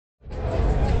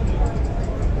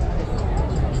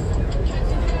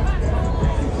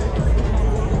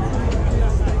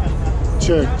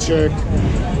check.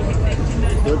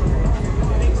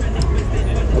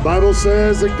 The Bible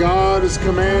says that God is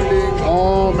commanding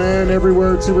all men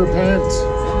everywhere to repent.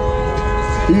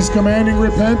 He's commanding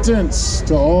repentance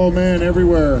to all men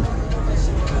everywhere.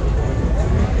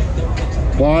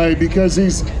 Why? Because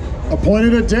he's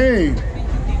appointed a day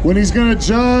when he's going to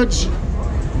judge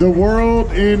the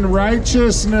world in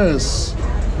righteousness.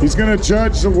 He's going to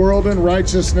judge the world in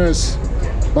righteousness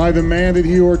by the man that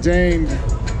he ordained,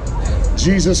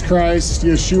 Jesus Christ,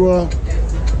 Yeshua.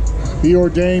 He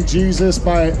ordained Jesus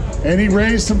and he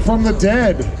raised him from the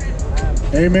dead.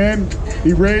 Amen.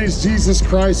 He raised Jesus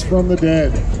Christ from the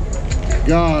dead.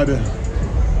 God.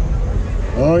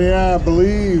 Oh yeah,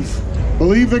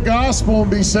 believe the gospel and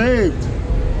be saved.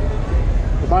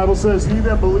 The Bible says, he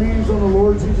that believes on the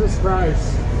Lord Jesus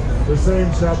Christ, the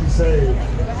same shall be saved.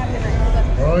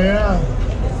 Oh yeah.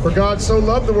 For God so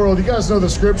loved the world. You guys know the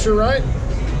scripture, right?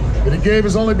 That he gave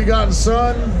his only begotten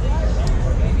Son,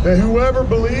 that whoever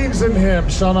believes in him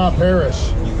shall not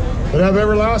perish, but have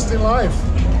everlasting life.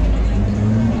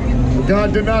 For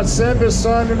God did not send his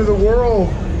Son into the world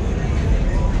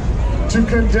to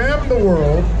condemn the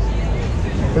world,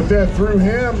 but that through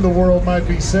him the world might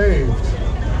be saved.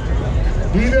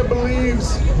 He that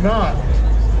believes not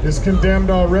is condemned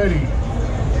already,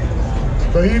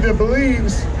 but he that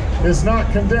believes is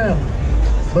not condemned.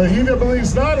 But he that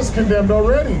believes not is condemned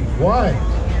already. Why?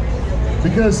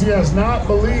 Because he has not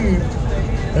believed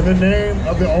in the name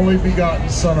of the only begotten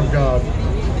Son of God.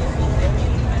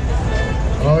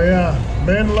 Oh yeah,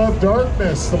 men love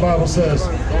darkness, the Bible says,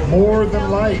 more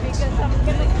than light.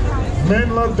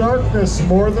 Men love darkness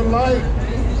more than light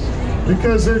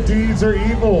because their deeds are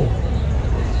evil.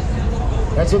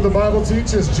 That's what the Bible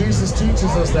teaches. Jesus teaches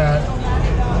us that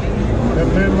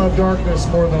men love darkness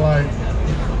more than light.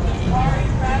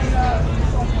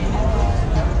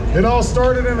 It all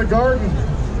started in the Garden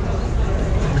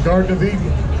of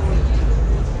Eden.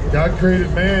 God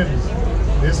created man,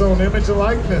 his own image and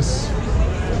likeness.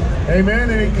 Amen.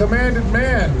 And he commanded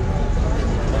man.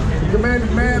 He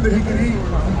commanded man that he could eat.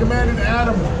 He commanded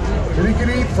Adam that he could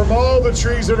eat from all the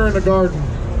trees that are in the garden.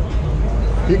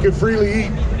 He could freely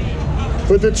eat.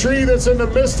 But the tree that's in the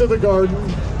midst of the garden,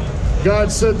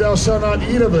 God said, thou shalt not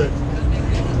eat of it.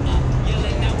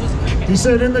 He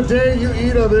said, in the day you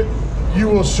eat of it, you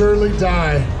will surely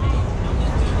die.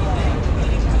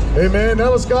 Amen. That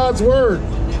was God's word.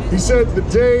 He said the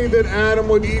day that Adam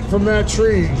would eat from that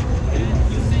tree,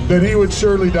 that he would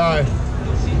surely die.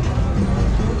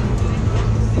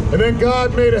 And then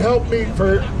God made a helpmeet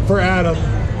for Adam.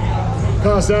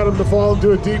 Caused Adam to fall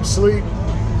into a deep sleep.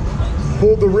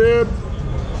 Pulled the rib.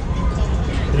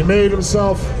 And he made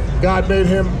himself, God made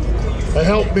him a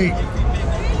helpmeet.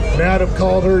 And Adam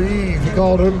called her Eve. He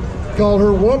called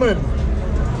her woman.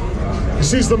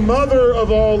 She's the mother of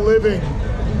all living.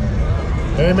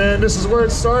 Amen. This is where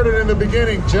it started in the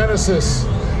beginning, Genesis.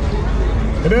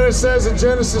 And then it says in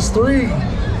Genesis 3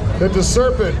 that the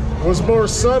serpent was more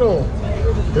subtle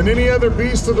than any other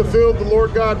beast of the field the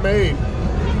Lord God made.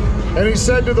 And he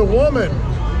said to the woman,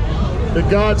 did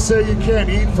God say you can't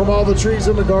eat from all the trees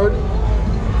in the garden?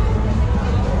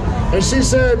 And she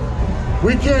said,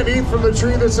 we can't eat from the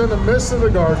tree that's in the midst of the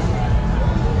garden.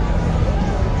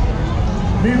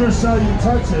 Neither shall you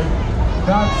touch it.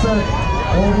 God said,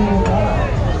 or you will die.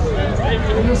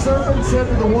 And the serpent said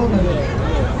to the woman,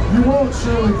 you won't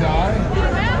surely die.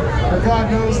 For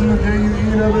God knows in the day you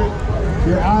eat of it,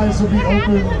 your eyes will be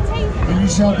opened, and you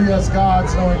shall be as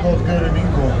gods, knowing both good and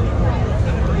evil.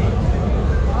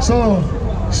 So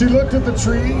she looked at the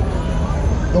tree.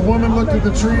 The woman looked at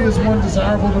the tree as one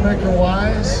desirable to make her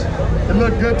wise. It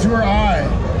looked good to her eye,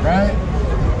 right?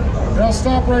 And I'll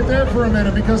stop right there for a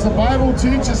minute, because the Bible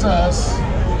teaches us,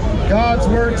 God's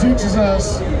word teaches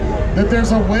us, that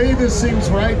there's a way that seems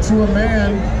right to a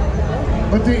man,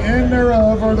 but the end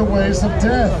thereof are the ways of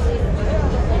death.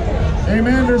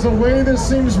 Amen. There's a way that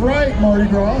seems right, Mardi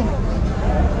Gras.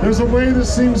 There's a way that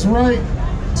seems right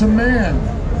to man,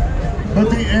 but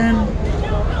the end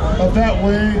of that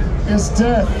way is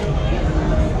death.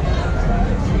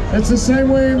 It's the same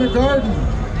way in the garden.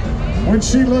 When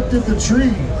she looked at the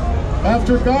tree,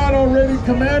 after God already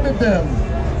commanded them,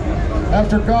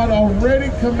 after God already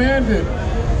commanded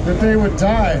that they would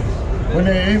die when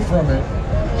they ate from it,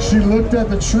 she looked at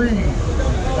the tree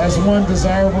as one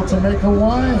desirable to make her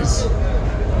wise.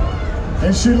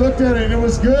 And she looked at it and it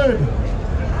was good.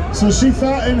 So she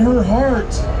thought in her heart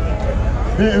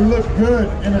that it looked good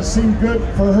and it seemed good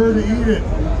for her to eat it.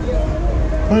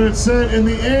 But it said in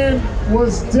the end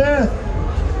was death.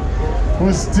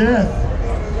 Was death.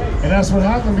 And that's what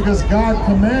happened because God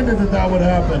commanded that that would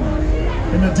happen.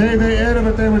 and the day they ate of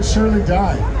it, they would surely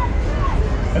die.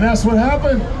 And that's what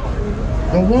happened.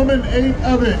 The woman ate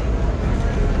of it.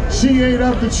 She ate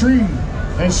of the tree,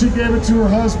 and she gave it to her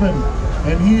husband,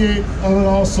 and he ate of it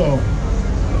also.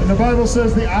 And the Bible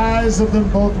says the eyes of them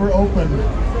both were opened,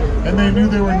 and they knew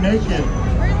they were naked,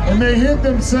 and they hid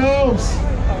themselves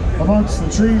amongst the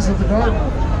trees of the garden.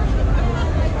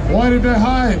 Why did they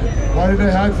hide? Why did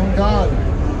they hide from God?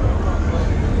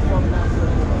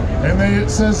 And it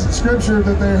says in Scripture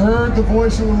that they heard the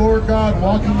voice of the Lord God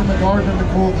walking in the garden in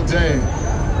the cool of the day.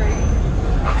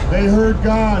 They heard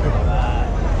God,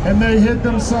 and they hid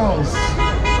themselves.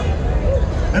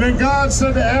 And then God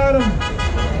said to Adam,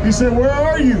 he said, "Where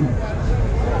are you?"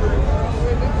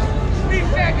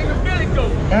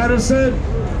 Adam said,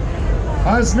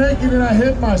 "I was naked and I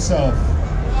hid myself."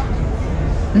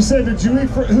 He said, "Did you eat?"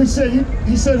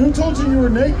 He said, "Who told you you were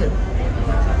naked?"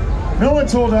 No one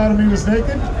told Adam he was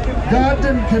naked. God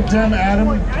didn't condemn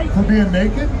Adam for being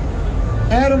naked.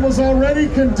 Adam was already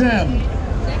condemned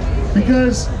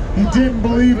because he didn't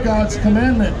believe God's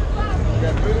commandment.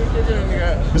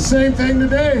 The same thing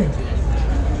today.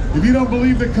 If you don't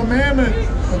believe the commandment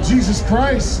of Jesus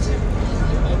Christ,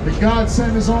 that God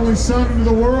sent his only Son into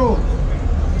the world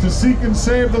to seek and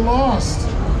save the lost,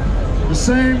 the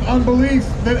same unbelief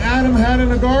that Adam had in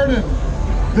the garden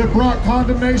that brought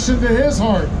condemnation to his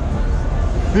heart,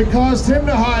 that caused him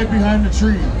to hide behind the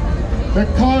tree, that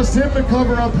caused him to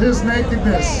cover up his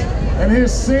nakedness and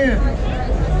his sin,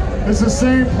 is the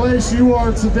same place you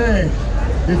are today.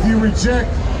 If you reject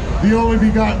the only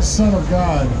begotten Son of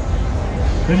God,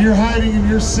 then you're hiding in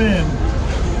your sin.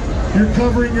 You're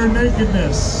covering your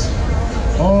nakedness.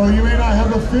 Oh, you may not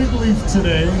have a fig leaf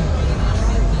today.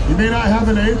 You may not have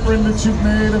an apron that you've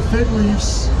made of fig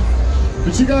leaves,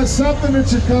 but you got something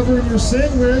that you're covering your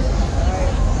sin with.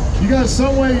 You got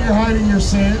some way you're hiding your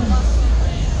sin.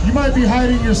 You might be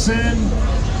hiding your sin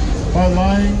by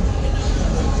lying.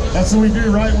 That's what we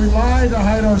do, right? We lie to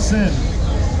hide our sin.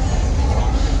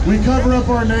 We cover up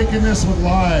our nakedness with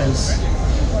lies.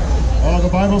 Oh, the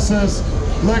Bible says,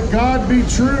 "Let God be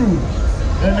true,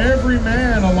 and every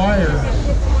man a liar."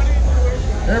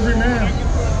 Every man.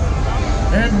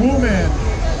 And woman.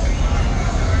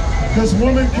 Because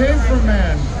woman came from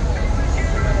man.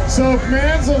 So if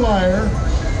man's a liar,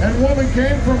 and woman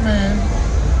came from man,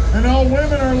 then all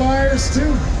women are liars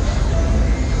too,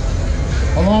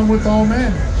 along with all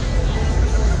men.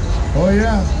 Oh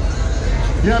yeah.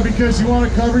 Yeah, because you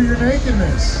want to cover your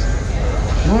nakedness.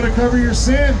 You want to cover your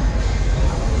sin.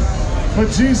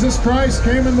 But Jesus Christ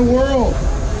came in the world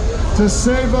to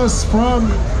save us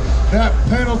from that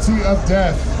penalty of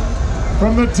death,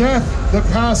 from the death that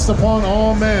passed upon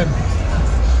all men.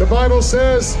 The Bible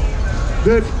says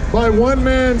that by one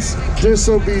man's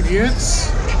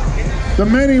disobedience, the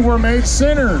many were made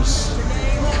sinners.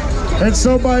 And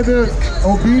so by the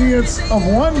obedience of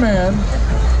one man,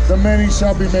 the many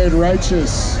shall be made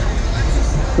righteous.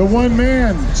 The one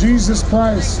man, Jesus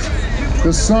Christ,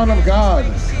 the Son of God,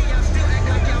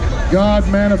 God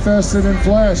manifested in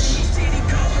flesh.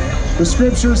 The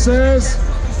Scripture says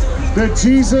that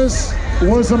Jesus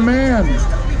was a man,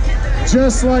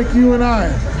 just like you and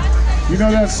I. You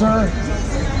know that, sir?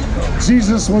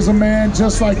 Jesus was a man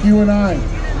just like you and I.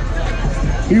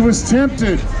 He was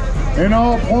tempted in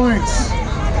all points,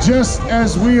 just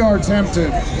as we are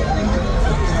tempted,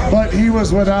 but he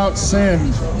was without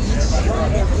sin.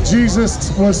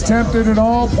 Jesus was tempted in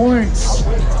all points,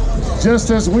 just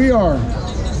as we are,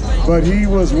 but he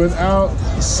was without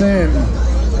sin.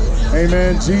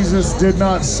 Amen. Jesus did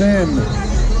not sin.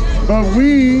 But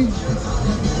we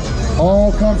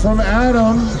all come from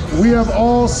Adam. We have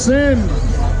all sinned.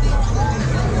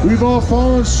 We've all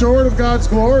fallen short of God's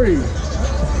glory.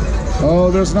 Oh,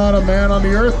 there's not a man on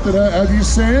the earth that have you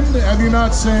sinned? Have you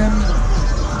not sinned?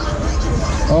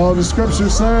 Oh, the Scripture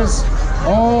says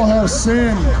all have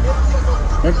sinned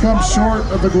and come short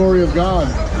of the glory of God.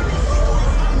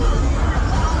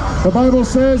 The Bible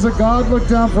says that God looked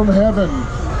down from heaven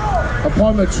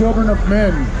upon the children of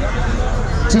men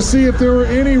to see if there were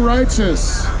any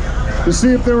righteous, to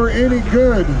see if there were any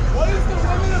good.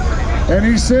 And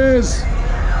he says,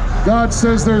 God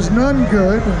says, there's none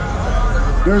good,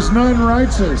 there's none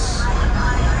righteous.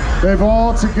 They've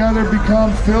all together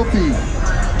become filthy,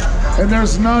 and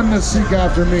there's none that seek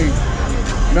after me,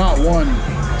 not one.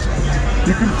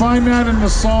 You can find that in the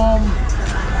Psalm,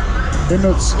 in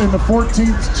the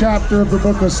 14th chapter of the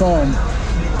book of Psalm.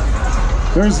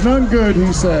 There's none good,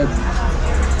 he said.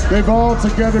 They've all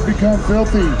together become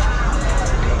filthy.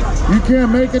 You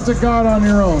can't make it to God on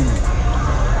your own.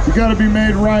 You got to be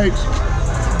made right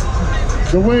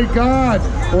the way God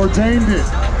ordained it.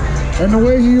 And the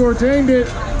way he ordained it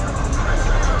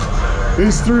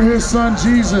is through his son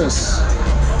Jesus,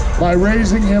 by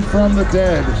raising him from the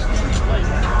dead.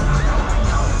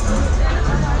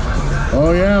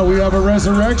 Oh yeah, we have a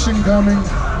resurrection coming.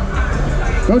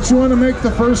 Don't you want to make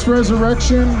the first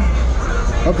resurrection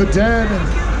of the dead?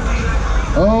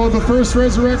 Oh, the first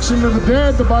resurrection of the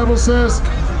dead, the Bible says,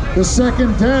 the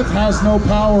second death has no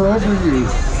power over you.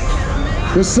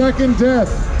 The second death,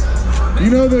 you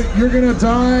know that you're going to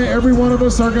die. Every one of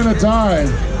us are going to die.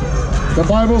 The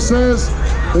Bible says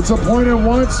it's appointed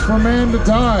once for man to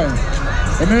die,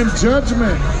 and then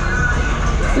judgment.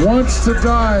 Once to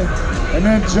die, and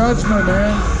then judgment,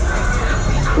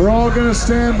 man. We're all going to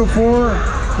stand before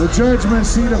the judgment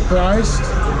seat of Christ,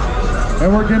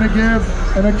 and we're going to give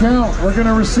an account. We're going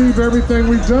to receive everything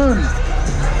we've done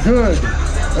good,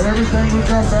 and everything we've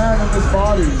done bad in this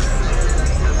body.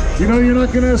 You know, you're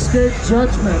not going to escape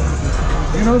judgment.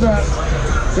 You know that.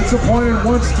 It's appointed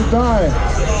once to die,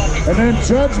 and then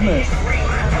judgment.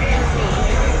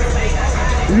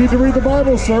 You need to read the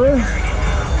Bible, sir.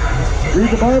 Read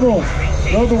the Bible.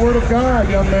 Know the Word of God,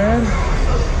 young man.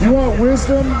 You want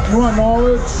wisdom? You want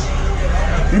knowledge?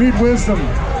 You need wisdom.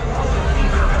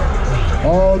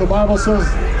 Oh, the Bible says,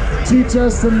 teach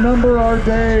us to number our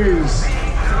days,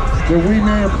 that we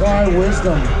may apply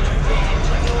wisdom.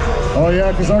 Oh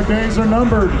yeah, because our days are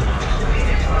numbered.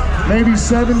 Maybe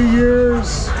 70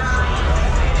 years,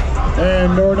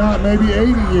 or not, maybe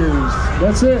 80 years.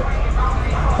 That's it.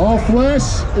 All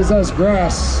flesh is as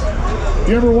grass.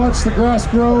 You ever watch the grass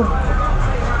grow?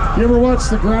 You ever watch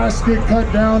the grass get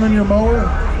cut down in your mower?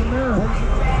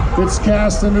 It's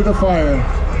cast into the fire.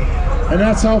 And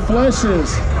that's how flesh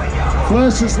is.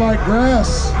 Flesh is like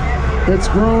grass. It's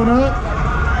grown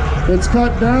up, it's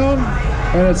cut down,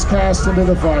 and it's cast into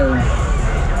the fire.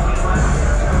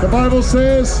 The Bible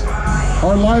says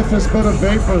our life is but a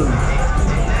vapor.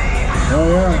 Oh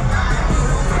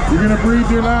yeah. You're going to breathe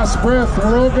your last breath.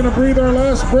 We're all going to breathe our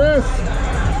last breath.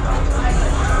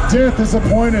 Death is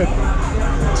appointed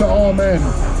to all men.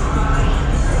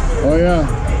 Oh yeah.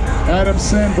 Adam's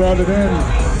sin brought it in.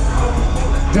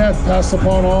 Death passed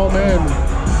upon all men,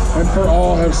 and for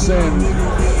all have sinned.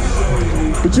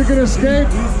 But you can escape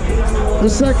the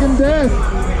second death.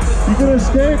 You can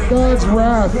escape God's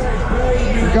wrath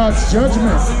and God's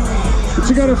judgment. But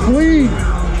you got to flee.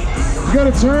 You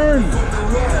got to turn.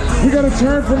 We got to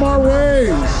turn from our ways,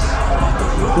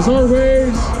 because our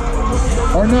ways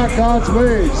are not God's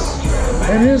ways,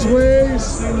 and His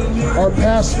ways are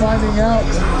past finding out.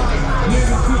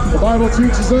 The Bible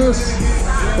teaches us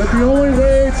that the only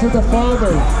way to the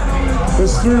Father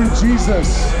is through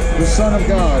Jesus, the Son of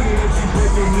God.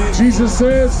 Jesus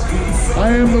says, I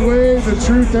am the way, the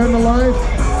truth, and the life.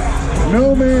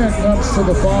 No man comes to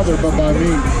the Father but by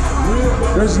me.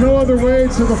 There's no other way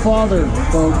to the Father,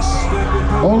 folks,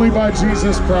 only by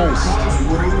Jesus Christ.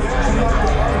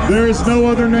 There is no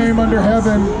other name under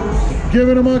heaven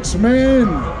given amongst men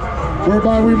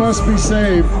whereby we must be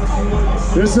saved.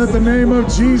 It's at the name of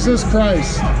Jesus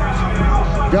Christ.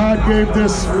 God gave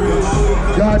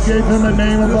him a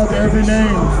name above every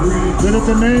name, that at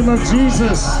the name of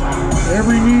Jesus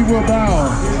every knee will bow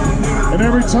and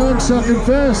every tongue shall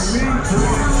confess.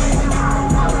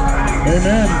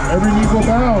 Amen. Every knee will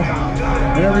bow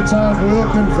and every tongue will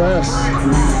confess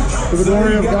to the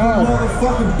glory of God.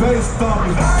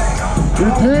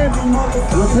 Repent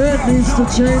means to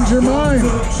change your mind,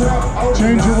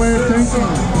 change your way of thinking.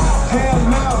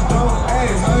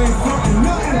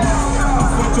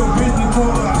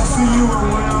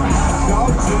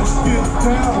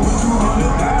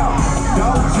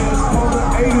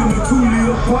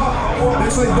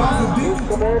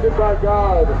 Commanded by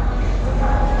God,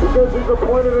 because He's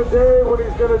appointed a day when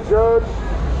He's going to judge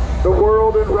the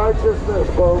world in righteousness,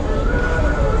 folks.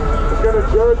 He's going to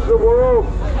judge the world.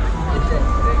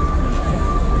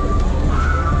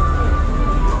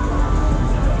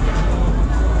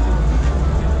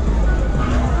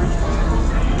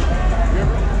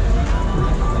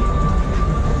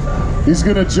 He's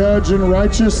going to judge in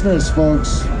righteousness,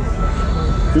 folks.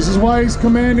 This is why He's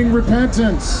commanding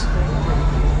repentance.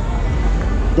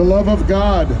 The love of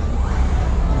God.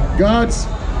 God's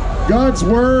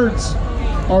words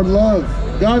are love.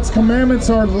 God's commandments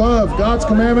are love. God's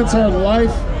commandments are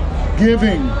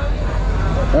life-giving.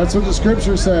 That's what the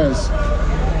scripture says.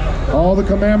 All the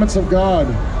commandments of God,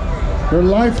 they're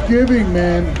life-giving,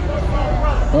 man.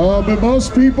 But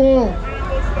most people,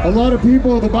 a lot of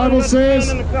people, the Bible says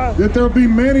that there'll be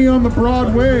many on the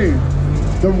broad way,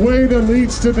 the way that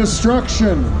leads to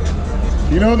destruction.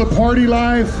 You know, the party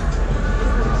life.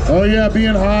 Oh yeah,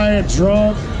 being high and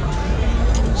drunk,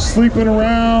 sleeping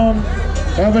around,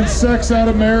 having sex out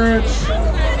of marriage,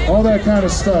 all that kind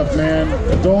of stuff, man.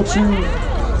 Adultery,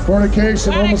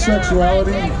 fornication,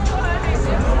 homosexuality.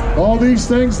 All these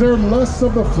things, they're lusts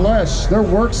of the flesh. They're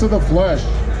works of the flesh.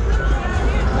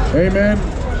 Amen.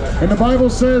 And the Bible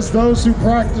says those who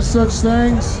practice such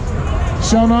things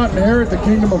shall not inherit the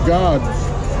kingdom of God.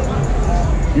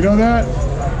 You know that?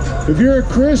 If you're a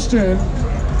Christian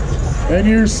and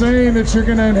you're saying that you're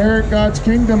going to inherit God's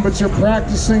kingdom, but you're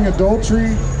practicing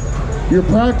adultery, you're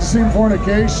practicing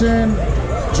fornication,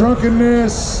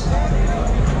 drunkenness,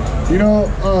 you know,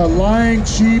 lying,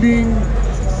 cheating,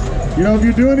 you know, if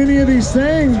you're doing any of these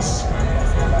things,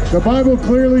 the Bible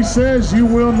clearly says you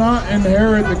will not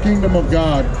inherit the kingdom of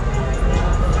God.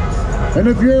 And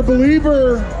if you're a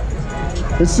believer,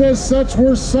 it says such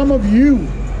were some of you,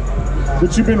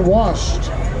 that you've been washed.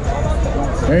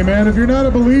 Amen. If you're not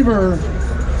a believer,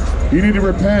 you need to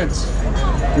repent.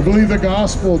 You believe the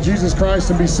gospel, Jesus Christ,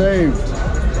 and be saved.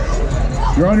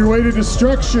 You're on your way to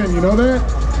destruction, you know that?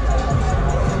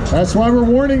 That's why we're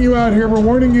warning you out here. We're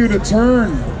warning you to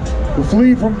turn, to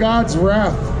flee from God's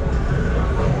wrath.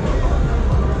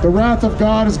 The wrath of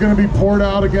God is going to be poured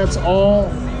out against all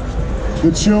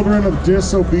the children of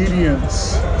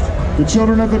disobedience, the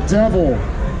children of the devil.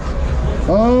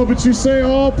 Oh, but you say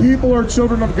all people are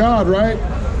children of God, right?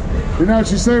 You know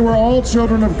what you say? We're all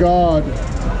children of God.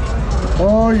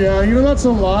 Oh yeah, you know that's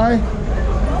a lie.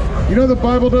 You know the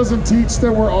Bible doesn't teach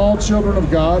that we're all children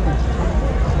of God.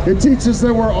 It teaches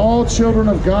that we're all children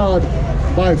of God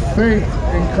by faith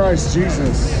in Christ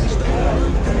Jesus.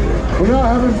 Without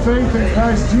having faith in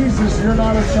Christ Jesus, you're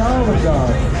not a child of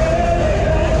God.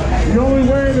 The only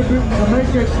way to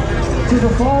make it to the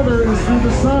Father is through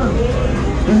the Son,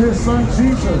 through His Son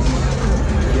Jesus.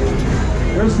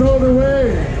 There's no other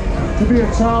way to be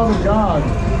a child of God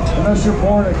unless you're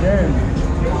born again.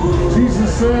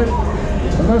 Jesus said,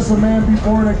 unless a man be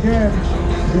born again,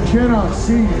 he cannot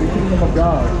see the kingdom of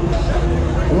God.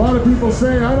 A lot of people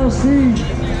say, I don't see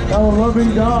how a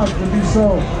loving God can be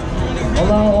so,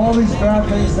 allow all these bad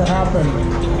things to happen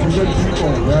to good people,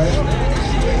 right?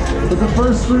 But the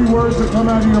first three words that come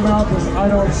out of your mouth is, I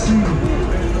don't see.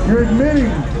 You're admitting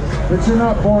that you're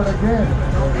not born again.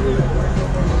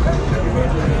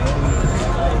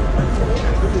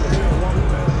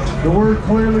 The word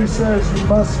clearly says you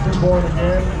must be born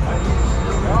again.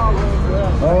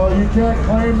 Oh, you can't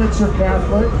claim that you're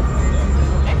Catholic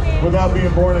without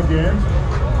being born again,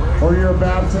 or you're a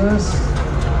Baptist,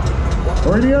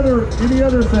 or any other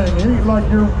thing. Like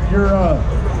you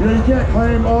can't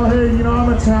claim, oh hey, you know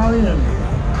I'm Italian,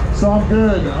 so I'm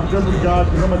good with God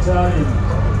because I'm Italian,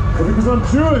 or because I'm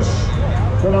Jewish,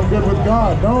 that I'm good with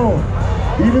God. No,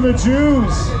 even the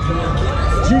Jews.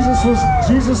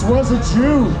 Jesus was a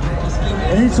Jew,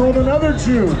 and he told another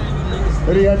Jew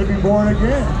that he had to be born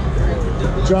again.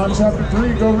 John chapter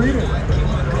 3, go read it.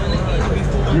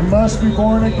 You must be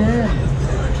born again.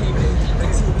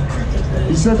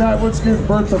 He said that which gives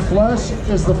birth to flesh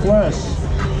is the flesh,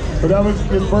 but that which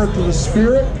gives birth to the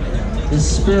spirit is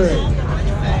spirit.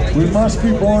 We must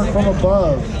be born from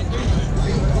above.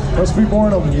 Must be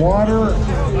born of water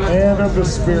and of the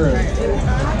Spirit.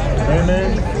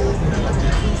 Amen.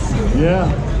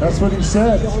 Yeah, that's what he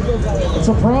said. It's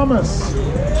a promise.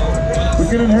 We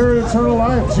can inherit eternal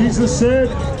life. Jesus said,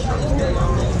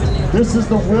 this is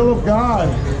the will of God,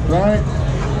 right?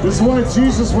 This is why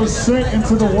Jesus was sent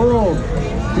into the world.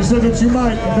 He said that you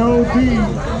might know thee,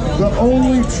 the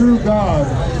only true God,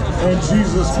 and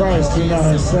Jesus Christ whom thou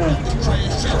hast sent.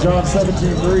 John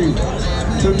 17:3.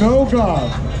 To know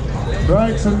God,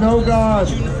 right? To know God.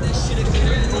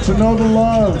 To know the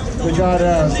love that God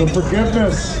has, the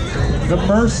forgiveness, the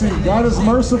mercy. God is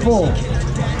merciful.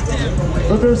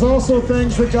 But there's also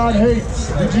things that God hates.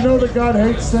 Did you know that God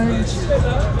hates things?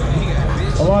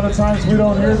 A lot of times we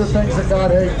don't hear the things that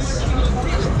God hates.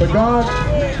 But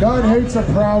God hates a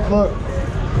proud look.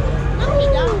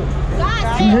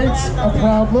 He hates a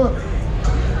proud look.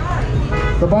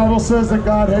 The Bible says that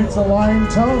God hates a lying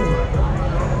tongue.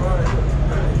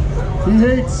 He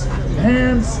hates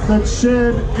hands that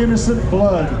shed innocent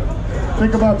blood.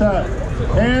 Think about that.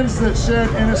 Hands that shed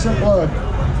innocent blood.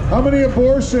 How many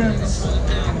abortions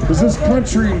does this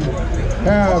country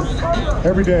have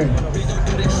every day?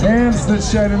 Hands that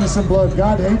shed innocent blood.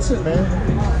 God hates it, man.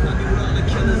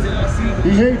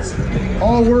 He hates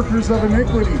all workers of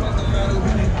iniquity.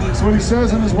 That's what he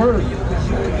says in his word.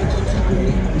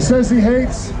 He says he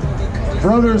hates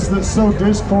brothers that sow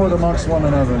discord amongst one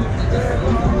another.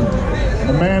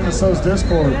 A man that sows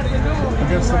discord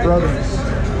against the brothers.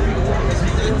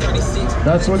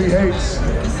 That's what he hates.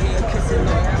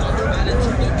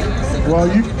 Well,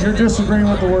 you're disagreeing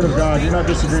with the Word of God. You're not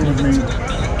disagreeing with me.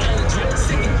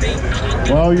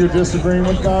 Well, you're disagreeing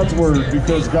with God's Word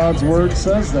because God's Word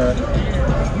says that.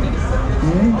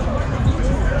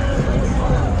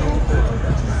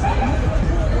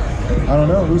 I don't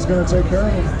know. Who's going to take care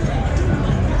of him?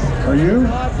 Are you?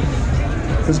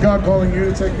 Is God calling you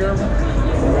to take care of him?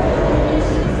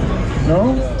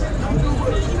 No?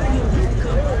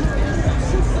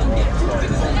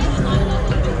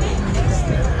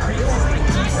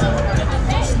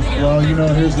 Well, you know,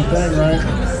 here's the thing, right?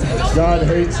 God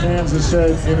hates hands that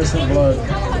shed innocent blood.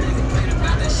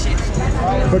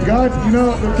 But God, you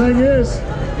know, the thing is,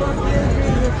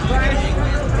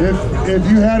 if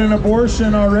you had an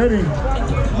abortion already,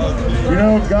 you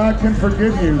know, God can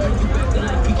forgive you.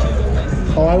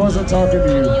 Oh, I wasn't talking to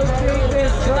you.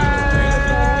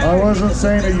 I wasn't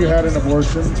saying that you had an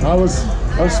abortion. I was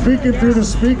speaking through the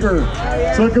speaker.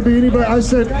 So it could be anybody. I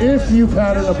said, if you've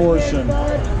had an abortion,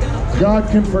 God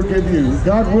can forgive you.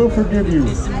 God will forgive you.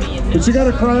 But you got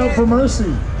to cry out for mercy.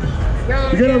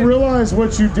 You got to realize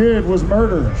what you did was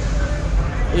murder.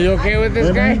 You okay with this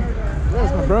guy?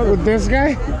 That's my brother. With this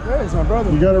guy? That's my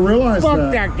brother. You got to realize Fuck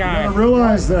that. that guy. You got to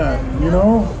realize that, you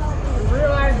know?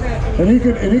 And he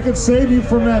could save you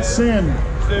from that sin,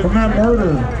 from that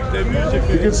murder.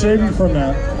 He could save you from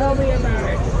that. Tell me about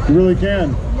it. He really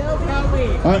can. Tell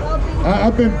me.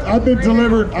 I've been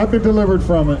delivered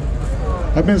from it.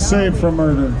 I've been saved from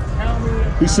murder.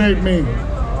 He saved me.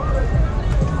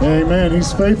 Amen.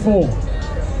 He's faithful.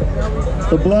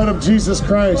 The blood of Jesus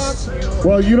Christ.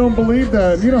 Well, you don't believe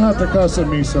that. You don't have to cuss at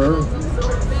me, sir.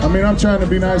 I mean, I'm trying to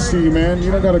be nice to you, man.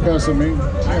 You don't got to cuss at me.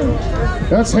 Yeah.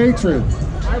 That's hatred.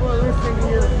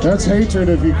 That's hatred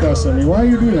if you cuss at me. Why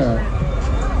you do that?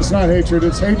 It's not hatred.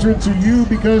 It's hatred to you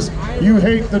because you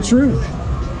hate the truth.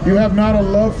 You have not a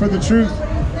love for the truth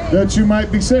that you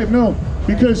might be saved. No,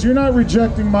 because you're not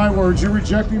rejecting my words. You're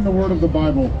rejecting the word of the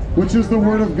Bible, which is the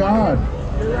word of God.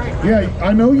 Yeah,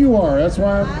 I know you are. That's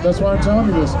why I'm telling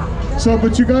you this. So,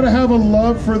 but you got to have a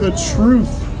love for the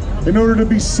truth in order to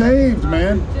be saved,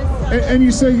 man. And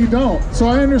you say you don't. So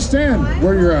I understand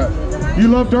where you're at. You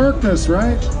love darkness,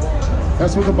 right?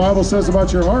 That's what the Bible says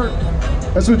about your heart.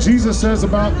 That's what Jesus says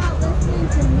about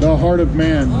the heart of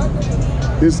man.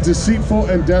 It's deceitful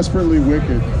and desperately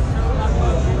wicked.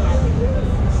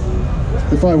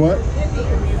 If I what?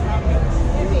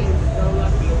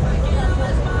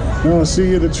 No,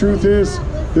 see, the truth is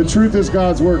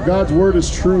God's word. God's word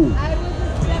is true.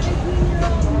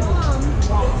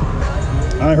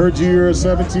 I heard you're a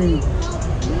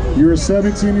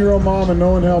 17-year-old mom and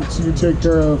no one helps you take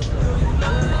care of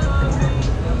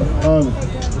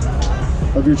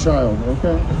your child.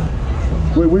 Okay.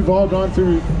 We've all gone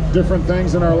through different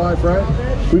things in our life, right?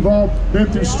 We've all been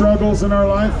through struggles in our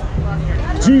life.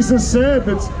 Jesus said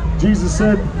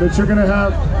that you're going to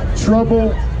have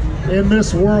trouble in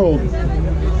this world.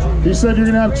 He said you're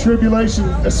going to have tribulation,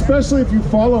 especially if you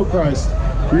follow Christ.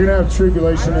 You're going to have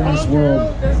tribulation in this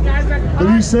world. But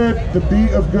he said to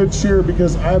be of good cheer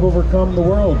because I've overcome the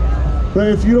world. But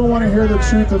if you don't want to hear the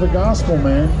truth of the gospel,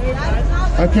 man,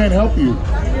 I can't help you.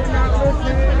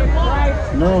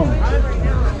 No.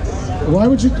 Why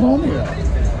would you call me that?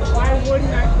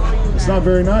 It's not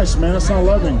very nice, man. It's not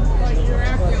loving.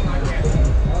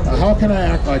 How can I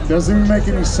act like that? Doesn't even make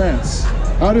any sense.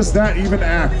 How does that even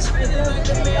act?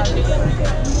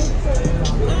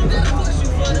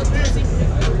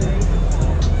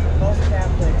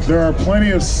 There are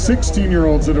plenty of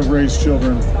 16-year-olds that have raised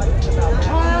children.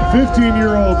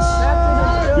 15-year-olds.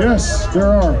 Yes,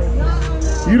 there are.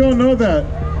 You don't know that.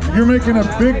 You're making a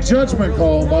big judgment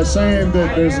call by saying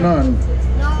that there's none.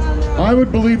 I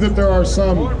would believe that there are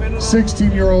some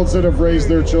 16-year-olds that have raised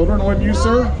their children, wouldn't you,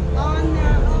 sir?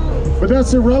 But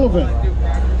that's irrelevant.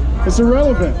 It's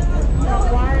irrelevant.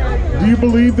 Do you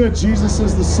believe that Jesus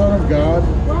is the Son of God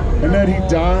and that he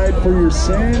died for your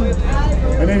sin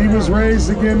and that he was raised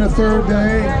again the third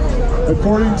day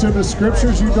according to the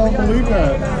scriptures? You don't believe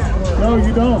that. No,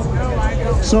 you don't.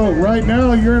 So right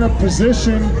now you're in a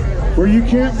position where you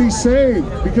can't be saved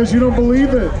because you don't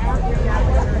believe it.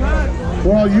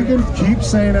 Well, you can keep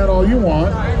saying that all you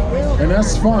want, and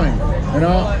that's fine. And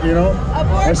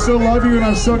I still love you, and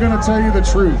I'm still going to tell you the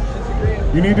truth.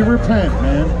 You need to repent,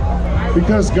 man,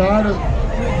 because God,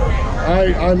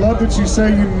 I love that you say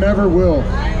you never will,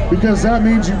 because that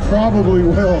means you probably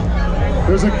will.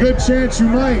 There's a good chance you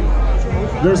might.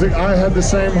 I had the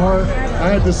same heart. I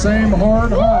had the same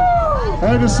hard heart. I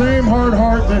had the same hard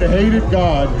heart that hated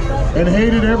God and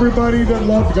hated everybody that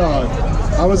loved God.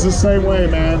 I was the same way,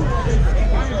 man.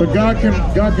 But God can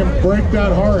break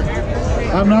that heart.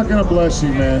 I'm not going to bless you,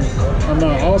 man. I'm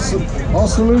not. I'll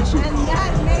salute you.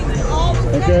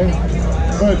 Okay?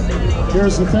 But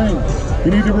here's the thing.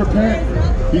 You need to repent.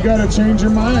 You got to change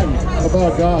your mind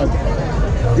about God.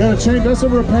 You got to change. That's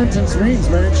what repentance means,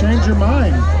 man. Change your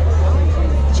mind.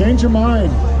 Change your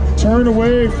mind. Turn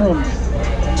away.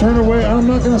 I'm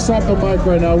not going to stop the mic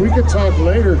right now. We could talk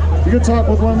later. You could talk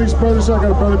with one of these brothers. I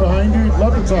got a brother behind you. He'd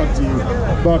love to talk to you.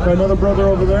 Buck, another brother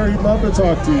over there. He'd love to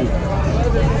talk to you.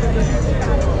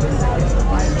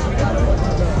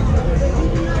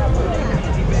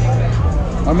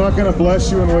 I'm not going to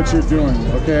bless you in what you're doing,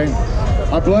 okay?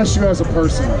 I bless you as a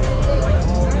person,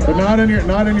 but not in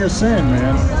your sin,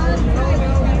 man.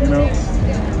 You know,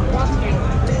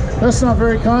 that's not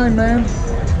very kind, man.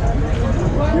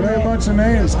 You know, a bunch of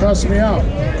names cuss me out.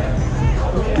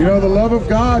 You know, the love of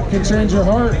God can change your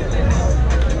heart.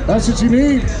 That's what you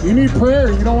need. You need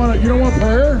prayer. You don't want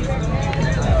prayer?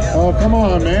 Oh, come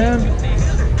on, man.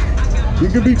 You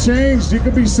could be changed. You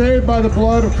could be saved by the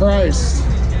blood of Christ.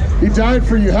 He died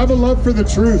for you. Have a love for the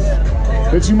truth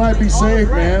that you might be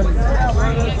saved, man.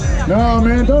 No,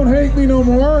 man, don't hate me no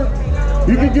more.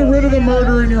 You could get rid of the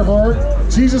murder in your heart.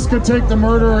 Jesus could take the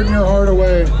murder in your heart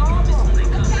away.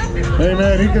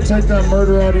 Amen. He could take that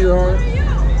murder out of your heart.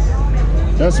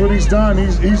 That's what he's done.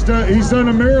 He's done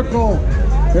a miracle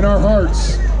in our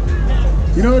hearts.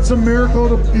 You know, it's a miracle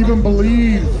to even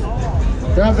believe,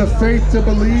 to have the faith to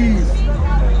believe.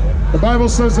 The Bible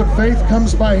says that faith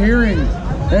comes by hearing,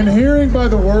 and hearing by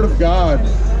the word of God.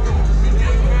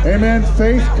 Amen.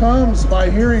 Faith comes by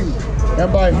hearing,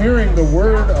 and by hearing the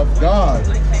word of God.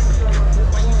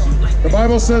 The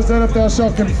Bible says that if thou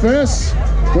shalt confess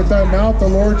with thy mouth the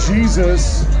Lord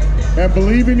Jesus, and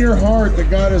believe in your heart that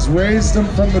God has raised him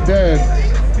from the dead,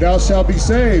 thou shalt be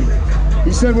saved.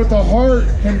 He said, with the heart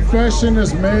confession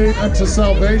is made unto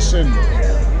salvation.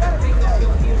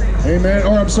 Amen.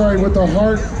 Or I'm sorry, with the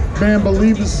heart man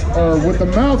believes, or with the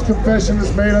mouth confession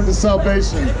is made unto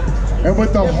salvation, and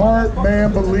with the heart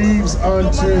man believes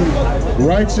unto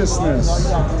righteousness.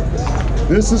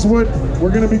 This is what we're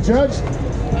going to be judged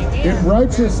in,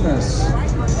 righteousness,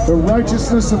 the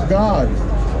righteousness of God.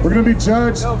 We're going to be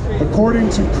judged according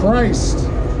to Christ.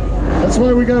 That's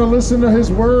why we got to listen to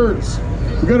his words.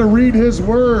 We got to read his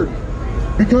word.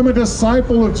 Become a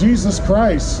disciple of Jesus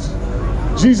Christ.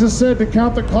 Jesus said to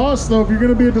count the cost, though. If you're going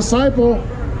to be a disciple,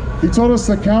 he told us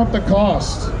to count the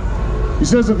cost. He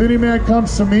says, if any man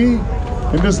comes to me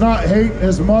and does not hate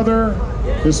his mother,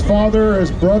 his father,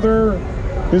 his brother,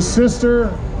 his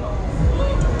sister,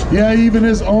 yeah, even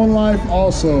his own life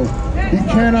also, he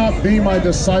cannot be my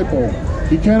disciple.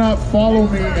 He cannot follow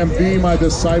me and be my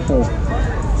disciple.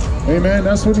 Amen.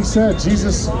 That's what he said.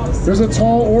 Jesus, there's a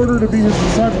tall order to be his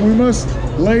disciple. We must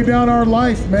lay down our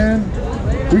life, man.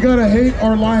 We got to hate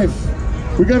our life.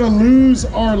 We got to lose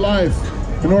our life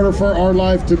in order for our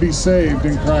life to be saved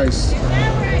in Christ.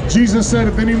 Jesus said,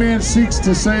 if any man seeks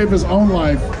to save his own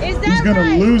life, he's going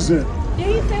to lose it.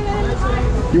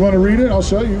 You want to read it? I'll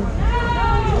show you.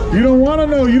 You don't want to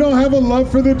know. You don't have a love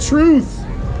for the truth.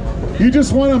 You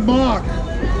just want to mock.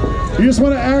 You just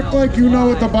want to act like you know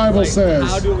what the Bible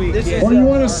says. Or you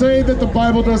want to say that the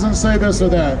Bible doesn't say this or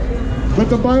that. But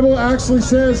the Bible actually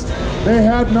says they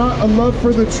had not a love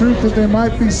for the truth that they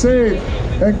might be saved.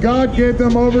 And God gave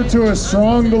them over to a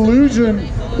strong delusion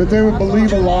that they would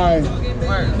believe a lie.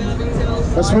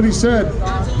 That's what he said.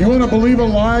 You want to believe a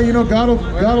lie? You know, God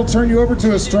will turn you over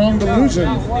to a strong delusion.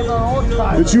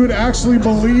 That you would actually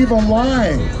believe a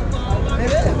lie.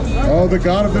 Oh, the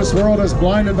God of this world has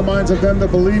blinded the minds of them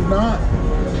that believe not.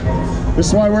 This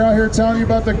is why we're out here telling you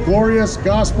about the glorious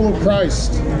gospel of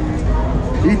Christ.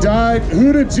 He died.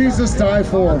 Who did Jesus die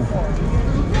for?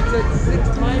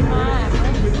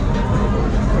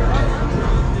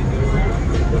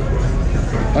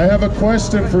 I have a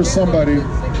question for somebody.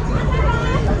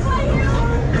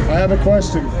 I have a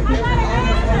question.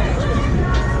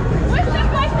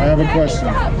 I have a question.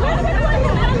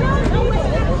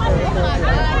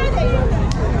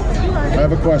 I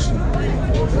have a question.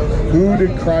 Who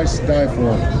did Christ die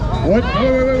for? What?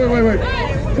 Wait.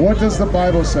 What does the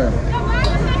Bible say? No,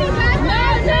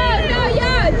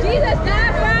 Jesus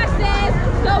died for our sins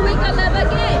so we can live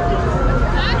again.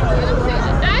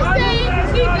 I say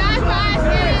he died for our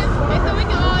sins and so we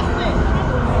can all sin.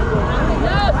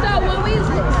 No, so when we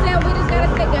said we just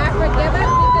gotta say God forgive us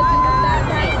because Jesus died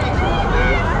for our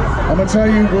sins. I'm gonna tell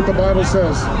you what the Bible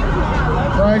says.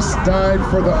 Christ died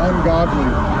for the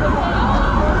ungodly.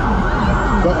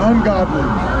 The ungodly.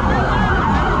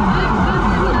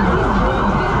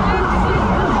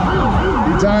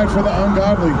 He died for the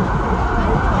ungodly.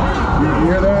 You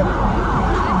hear that?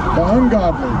 The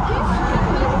ungodly.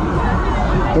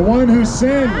 The one who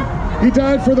sinned He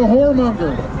died for the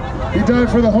whoremonger. He died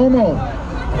for the homo.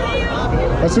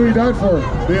 That's who he died for.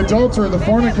 The adulterer, the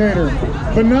fornicator.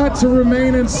 But not to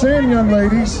remain in sin, young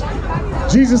ladies.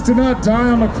 Jesus did not die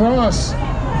on the cross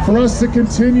for us to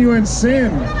continue in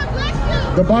sin.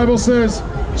 The Bible says,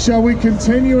 shall we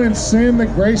continue in sin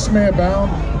that grace may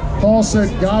abound? Paul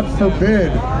said, God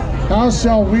forbid. How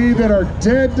shall we that are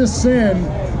dead to sin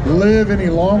live any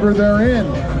longer therein?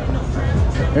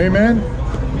 Amen.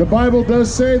 The Bible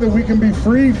does say that we can be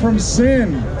free from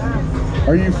sin.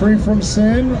 Are you free from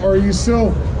sin, or are you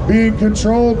still being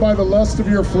controlled by the lust of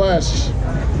your flesh?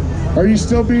 Are you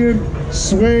still being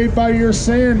swayed by your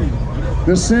sin?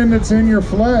 The sin that's in your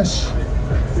flesh.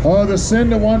 Oh, the sin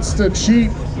that wants to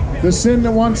cheat. The sin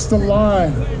that wants to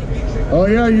lie. Oh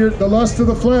yeah, the lust of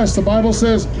the flesh. The Bible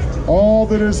says all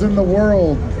that is in the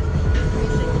world.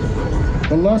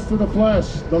 The lust of the flesh,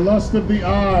 the lust of the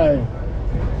eye,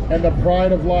 and the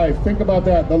pride of life. Think about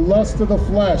that. The lust of the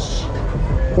flesh.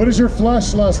 What does your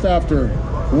flesh lust after?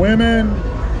 Women,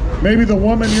 maybe the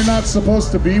woman you're not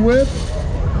supposed to be with,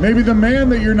 maybe the man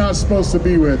that you're not supposed to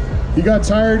be with. You got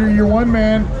tired of your one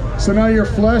man, so now your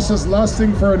flesh is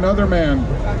lusting for another man.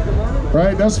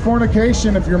 Right? That's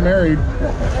fornication if you're married.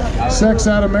 Sex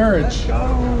out of marriage.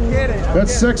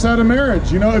 That's sex out of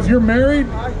marriage. You know, if you're married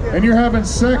and you're having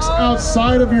sex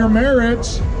outside of your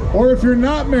marriage, or if you're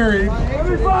not married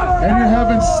and you're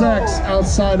having sex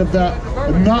outside of that,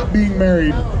 not being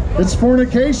married, it's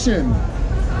fornication.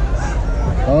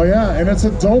 Oh yeah, and it's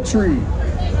adultery.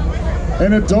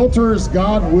 And adulterers,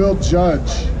 God will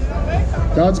judge.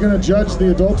 God's going to judge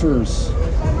the adulterers.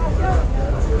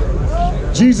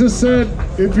 Jesus said,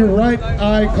 if your right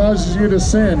eye causes you to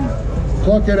sin,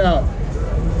 pluck it out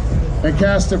and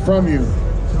cast it from you.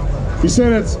 He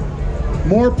said it's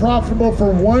more profitable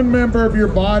for one member of your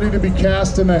body to be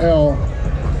cast into hell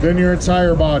than your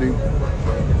entire body.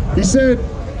 He said,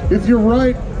 if your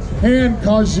right hand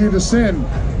causes you to sin,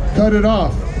 cut it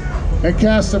off and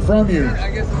cast it from you.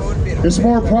 It's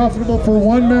more profitable for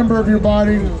one member of your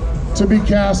body to be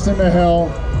cast into hell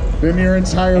than your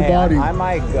entire body. I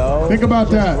might go. Think about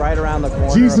that. Right around the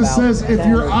corner. Jesus says, if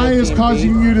your eye is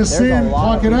causing you to sin,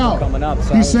 pluck it out.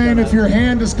 So He's saying, if your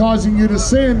hand is causing you to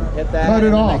sin, cut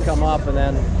it off. Come up and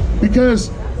then. Because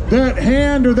that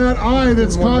hand or that eye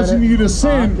that's causing you to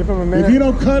sin, if you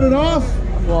don't cut it off,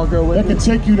 that could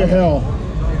take you to hell.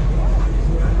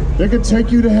 They could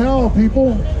take you to hell,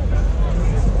 people.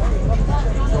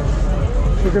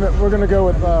 We're gonna go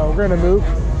with we're gonna move.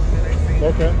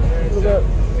 Okay. Is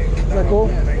that cool?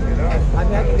 I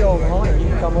mean, I can go alone, or you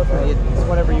can come with me. It's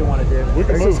whatever you want to do. We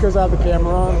can move. Just because I have the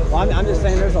camera on. Well, I'm just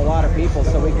saying there's a lot of people,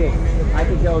 so I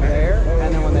could go there,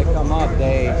 and then when they come up, you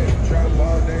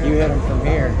hit them from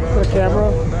here. Is that a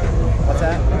camera? What's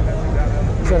that?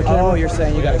 Is that a camera? Oh, you're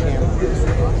saying you got a camera.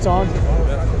 It's on?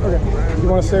 Okay. You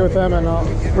want to stay with them, and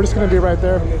we're just going to be right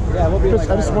there. Yeah, we'll be.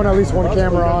 I just want at least one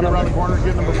camera on them. Around the corner,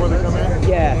 getting them before they come in.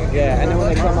 Yeah, and then when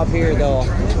they come up here,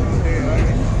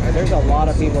 there's a lot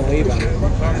of people leaving.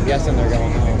 I'm guessing they're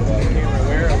going home. But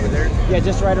over there? Yeah,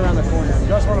 just right around the corner. You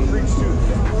guys want to preach too?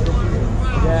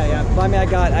 Yeah. Well, I mean, I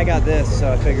got this,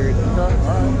 so I figured. Okay, all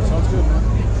right, sounds good, man.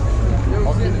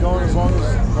 I'll keep going as long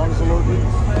as the Lord leads.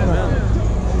 Amen.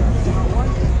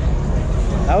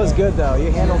 That was good, though.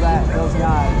 You handled those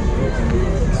guys.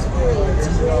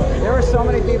 There were so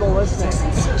many people listening.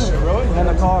 Really? In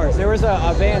the cars. There was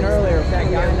a van earlier with that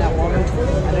guy and that woman,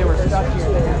 and they were stuck here.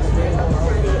 They had to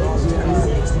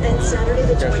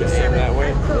stand up. That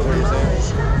way, what you're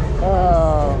saying?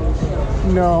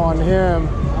 No, on him.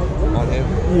 On him?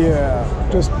 Yeah,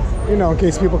 just, in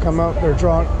case people come up, they're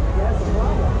drunk.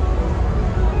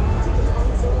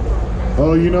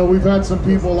 Oh, we've had a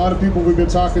lot of people we've been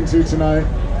talking to tonight.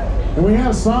 And we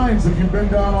have signs, if you've been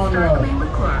down on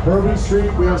Bourbon Street,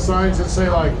 we have signs that say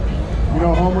like,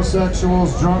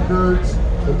 homosexuals, drunkards,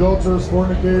 adulterers,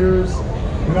 fornicators,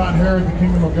 do not inherit the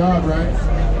kingdom of God, right?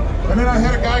 And then I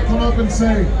had a guy come up and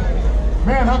say,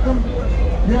 man, how come,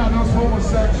 those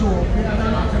homosexuals, they're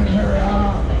not going to inherit,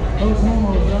 those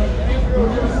homos, right? Well,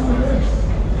 listen to this.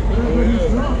 Everybody's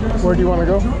drunk. Where do you want to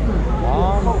go? So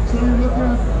you're looking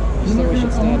at... You think we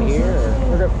should stand here,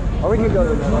 or we could go to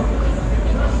the middle?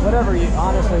 Whatever you think.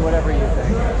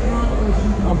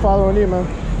 I'm following you, man.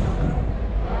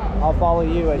 I'll follow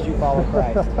you as you follow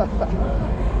Christ.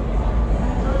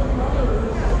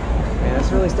 Man,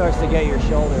 this really starts to get your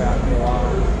shoulder out for a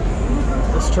while.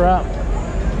 The strap.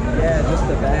 Yeah, just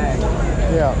the bag.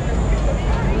 Yeah.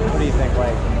 What do you think,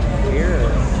 like here?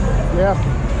 Or? Yeah.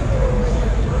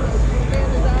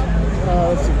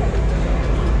 Let's see.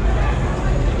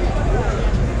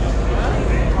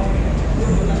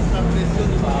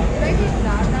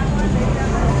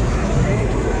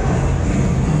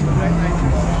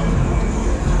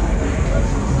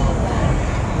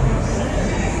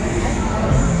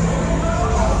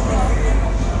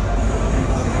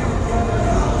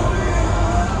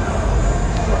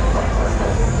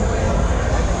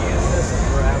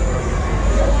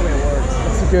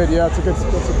 good. Yeah, it's a good.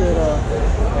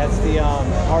 That's the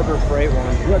Harbor Freight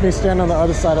one. Let me stand on the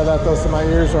other side of that though, so my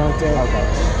ears aren't. Okay.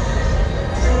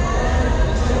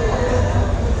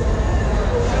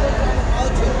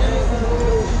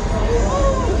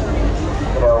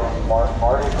 You know,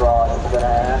 Mardi Gras is going to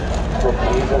end, but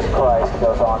Jesus Christ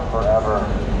goes on forever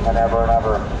and ever and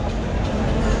ever.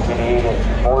 You need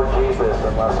more Jesus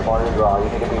and less Mardi Gras. You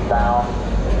need to be found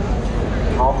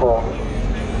humble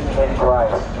in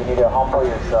Christ. You need to humble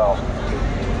yourself.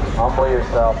 Humble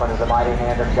yourself under the mighty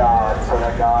hand of God so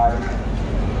that God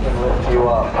can lift you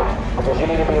up. Because you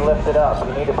need to be lifted up.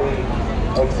 You need to be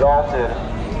exalted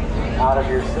out of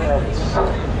your sins.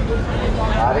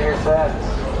 Out of your sins.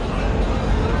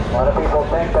 A lot of people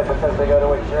think that because they go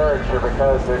to a church or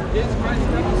because their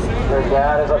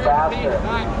dad is a pastor,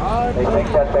 they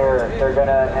think that they're going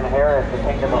to inherit the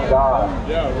kingdom of God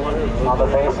on the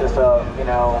basis of, you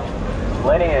know,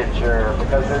 lineage or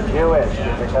because they're Jewish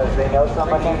or because they know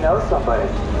somebody who knows somebody.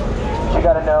 But you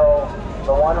got to know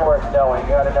the one worth knowing. You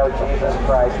got to know Jesus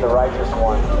Christ, the righteous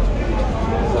one.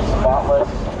 He's the spotless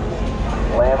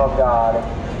Lamb of God,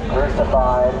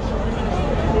 crucified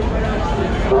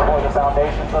before the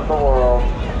foundations of the world,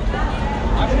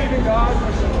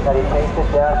 that he tasted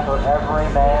death for every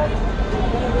man.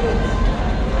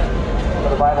 So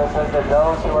the Bible says that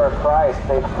those who are Christ,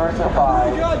 they've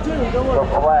crucified the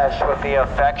flesh with the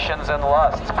affections and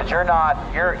lusts. But you're not,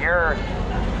 you're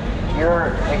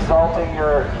exalting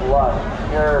your lust.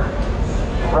 You're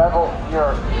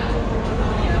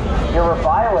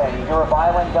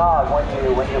reviling God when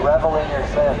you revel in your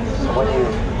sins, when you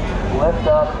lift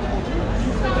up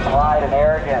pride and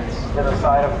arrogance to the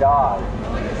side of God.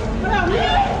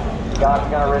 God's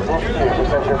going to resist you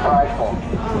because you're prideful.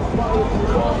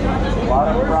 A lot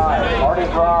of pride.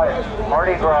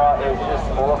 Mardi Gras is just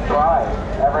full of pride.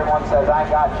 Everyone says, I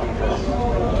got Jesus.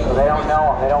 So they don't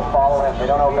know him, they don't follow him, they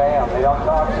don't obey him, they don't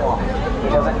talk to him. He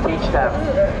doesn't teach them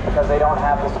because they don't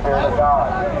have the Spirit of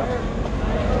God.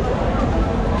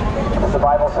 As the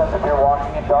Bible says, if you're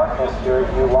walking in darkness,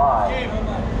 you lie.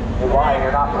 You lie,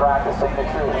 you're not practicing the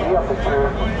truth. You have the truth,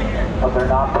 but they're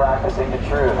not practicing the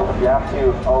truth. You have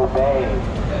to obey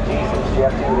Jesus. You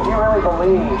have to, if you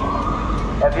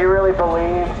really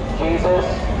believe Jesus,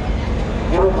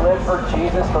 you would live for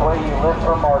Jesus the way you live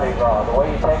for Mardi Gras, the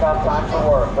way you take out time for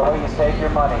work, the way you save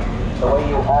your money, the way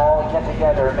you all get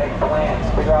together and make plans,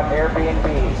 figure out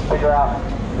Airbnbs, figure out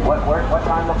what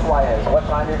time the flight is, what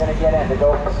time you're going to get in to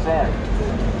go sin,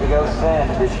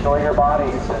 and destroy your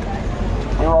bodies, and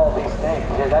do all these things.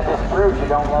 That just proves you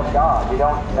don't love God. You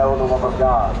don't know the love of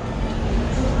God.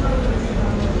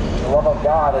 The love of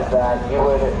God is that you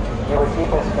would keep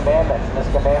His commandments, and His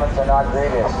commandments are not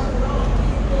grievous.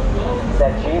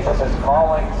 That Jesus is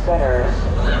calling sinners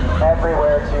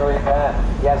everywhere to repent.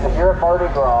 Yes, if you're at Mardi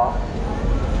Gras,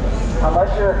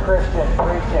 unless you're a Christian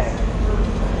preaching,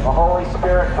 a Holy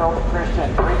Spirit-filled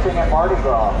Christian preaching at Mardi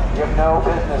Gras, you have no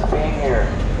business being here.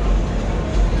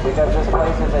 Because this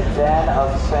place is a den of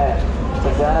sin. It's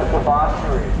a den of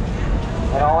debauchery.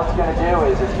 And all it's going to do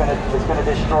is it's going to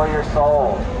destroy your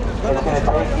soul. It's going to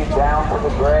take you down to the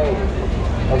grave.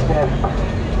 It's going to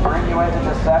bring you into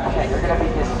deception. You're going to be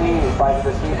deceived by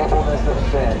the deceivableness of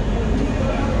sin.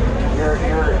 You're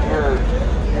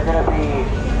going to be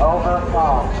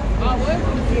overcome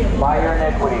by your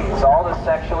iniquities. All the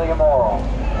sexually immoral,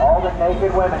 all the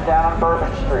naked women down on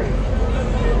Bourbon Street.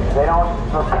 They don't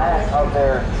repent of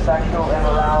their sexual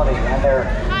immorality and their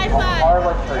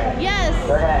harlotry. Yes.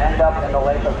 They're going to end up in the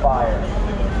lake of fire.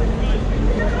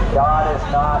 God is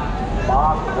not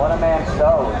mocked. What a man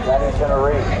sows, that he's going to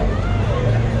reap.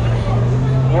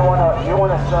 You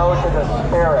want to sow to the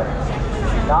Spirit,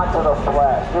 not to the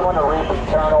flesh. You want to reap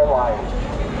eternal life.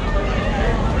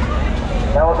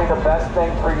 That would be the best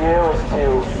thing for you, is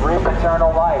to reap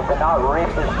eternal life and not reap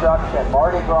destruction.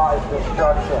 Mardi Gras is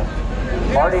destruction.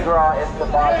 Mardi Gras is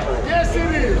debauchery. Yes,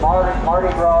 it is.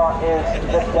 Mardi Gras is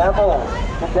the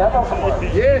devil's work.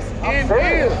 Yes, it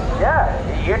is. Yeah,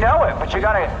 you know it, but you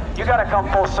gotta come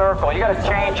full circle. You gotta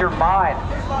change your mind.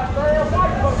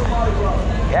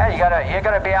 Yeah, you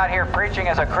gotta be out here preaching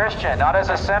as a Christian, not as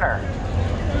a sinner.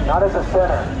 Not as a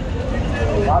sinner.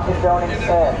 Not condoning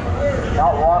sin.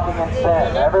 Not walking in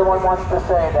sin. Everyone wants to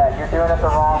say that you're doing it the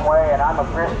wrong way, and I'm a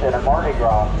Christian at Mardi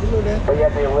Gras. But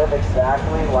yet they live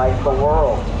exactly like the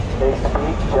world. They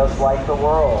speak just like the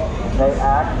world. They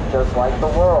act just like the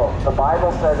world. The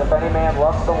Bible says if any man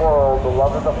loves the world, the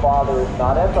love of the Father is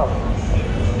not in them.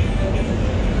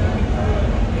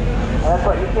 And that's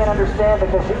what you can't understand,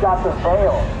 because you got the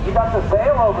veil. You got the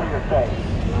veil over your face.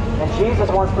 And Jesus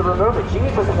wants to remove it.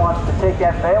 Jesus wants to take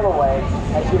that veil away,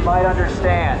 as you might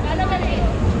understand.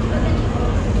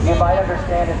 You might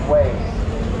understand his ways.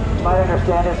 You might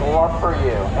understand his love for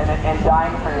you and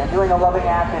dying for you. Doing a loving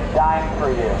act and dying for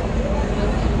you.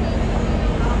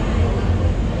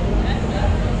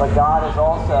 But God is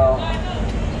also,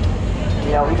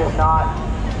 you know, he does not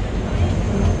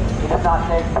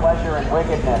take pleasure in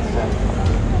wickedness. And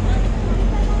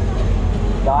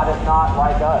God is not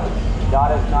like us.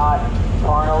 God is not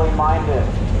carnally minded.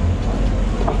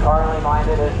 To be carnally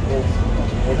minded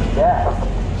is death.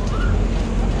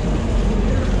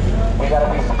 We got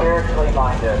to be spiritually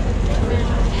minded.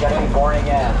 You got to be born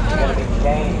again. You got to be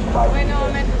changed by Jesus.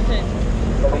 You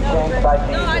got to be changed by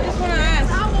Jesus. No, I just want to ask.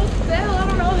 How will fail? I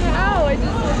don't know how.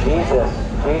 Jesus.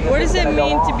 What does it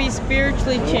mean to be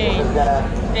spiritually changed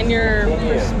in your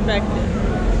perspective?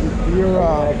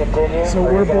 So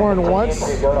we're born once.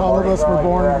 All of us were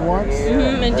born once.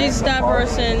 And Jesus died for our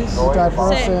sins. He died for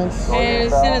our sins. And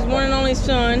sent his one and only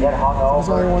Son. There's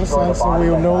only one son, so we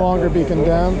will no longer be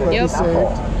condemned, but be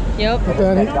saved. Yep. But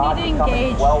then he, don't need to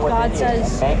engage. God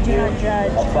says, do not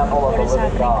judge what is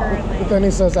happening currently. but then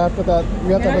he says after that,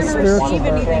 we have to have a You're not spiritual going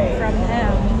to receive birth. anything from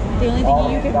him. The only thing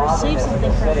you can receive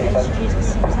something from is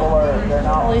Jesus himself.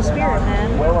 Holy Spirit,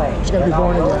 man. Just got to be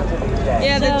born again.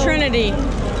 Yeah, the Trinity.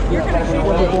 You're going to see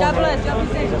God bless. God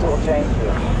bless. Jesus will change you.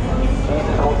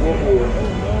 Jesus will give you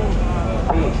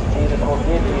peace. Jesus will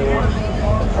give you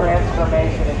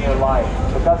transformation in your life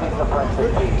because he's the Prince of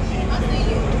Peace.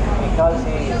 Because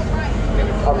he's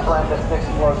a friend that sticks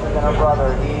closer than a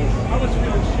brother. He's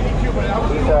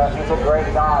a great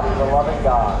God. He's a loving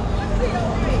God.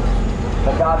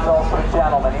 But God's also a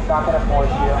gentleman. He's not going to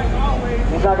force you.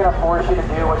 He's not going to force you to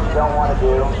do what you don't want to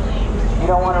do. You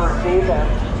don't want to receive him.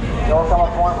 There'll come a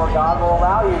point where God will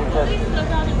allow you to just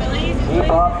heap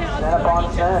up sin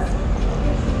upon sin.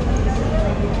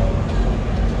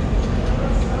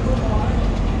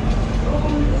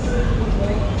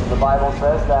 The Bible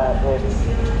says that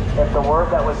if the word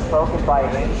that was spoken by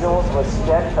angels was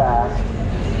steadfast,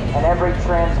 and every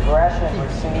transgression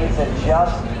receives a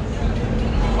just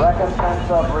recompense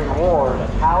of reward,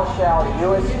 how shall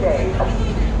you escape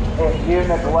if you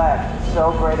neglect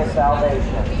so great a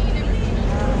salvation?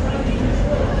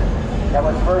 That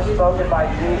was first spoken by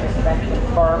Jesus and then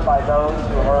confirmed by those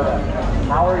who heard him.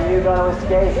 How are you going to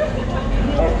escape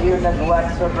if you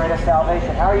neglect so great a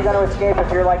salvation? How are you going to escape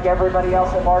if you're like everybody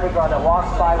else at Mardi Gras that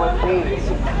walks by with beads,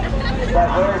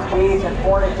 that wears beads and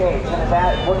fornicates,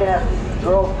 and is looking at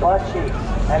girls' butt cheeks,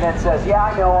 and then says, yeah,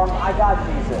 I know him, I got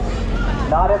Jesus.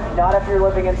 Not if you're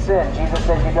living in sin. Jesus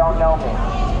says, you don't know me.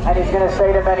 And he's going to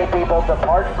say to many people,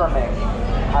 depart from me.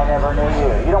 I never knew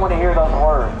you. You don't want to hear those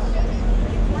words.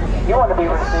 You want to be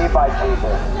received by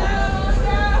Jesus.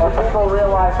 If people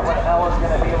realize what hell is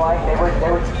going to be like, they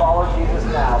would follow Jesus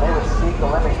now. They would seek the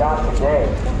living God today.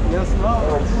 Yes, Lord.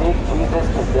 They would seek Jesus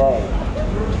today.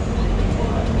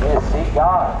 They would seek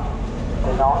God.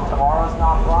 Tomorrow's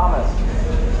not promised.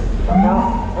 Who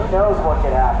knows what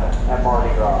could happen at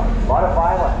Mardi Gras? A lot of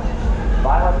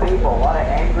violent people, a lot of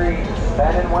angry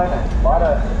men and women, a lot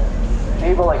of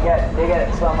people that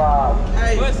get some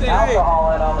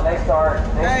alcohol in them, and they start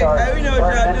we know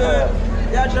what y'all doing.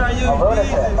 Y'all trying to use a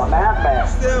lunatic, a madman,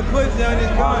 still pussy on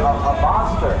this gun. a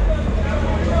monster,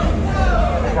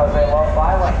 because they love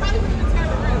violence.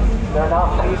 They're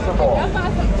not peaceable.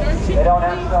 They don't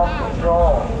have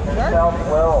self-control. They're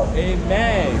self-willed.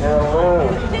 Amen. They're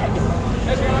lewd.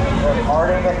 They're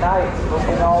partying at night,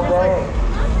 sleeping all day,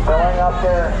 filling up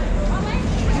their,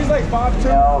 She's like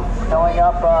 5'2". filling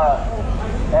up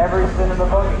every sin in the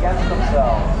book against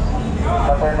themselves.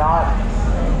 But they're not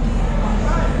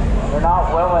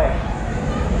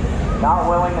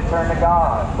willing to turn to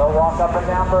God. They'll walk up and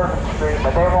down Bourbon Street,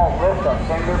 but they won't lift a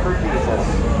finger for Jesus.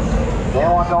 They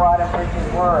won't go out and preach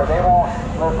his word. They won't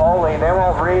live holy. They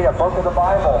won't read a book of the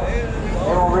Bible.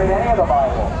 They won't read any of the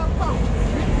Bible.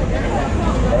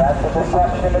 But that's the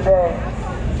deception today.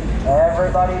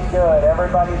 Everybody's good.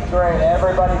 Everybody's great.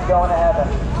 Everybody's going to heaven.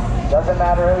 Doesn't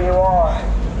matter who you are.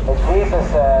 But Jesus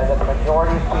said that the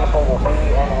majority of people will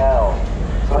be in hell.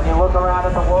 So when you look around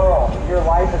at the world, if your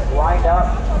life is lined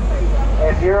up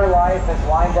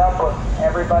with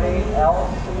everybody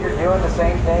else, you're doing the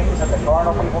same things that the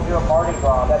carnal people do at Mardi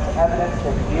Gras, that's evidence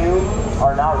that you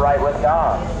are not right with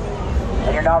God.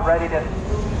 And you're not ready to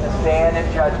stand in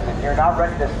judgment. You're not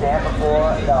ready to stand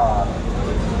before God.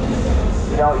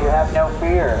 You have no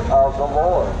fear of the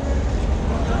Lord.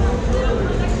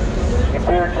 You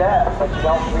fear death, but you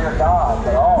don't fear God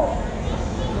at all.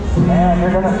 Man,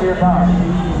 you're going to fear God.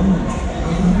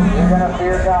 You're going to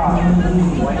fear God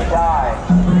when you die.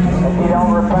 If you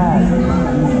don't repent,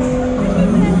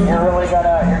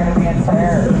 you're going to be in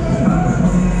terror.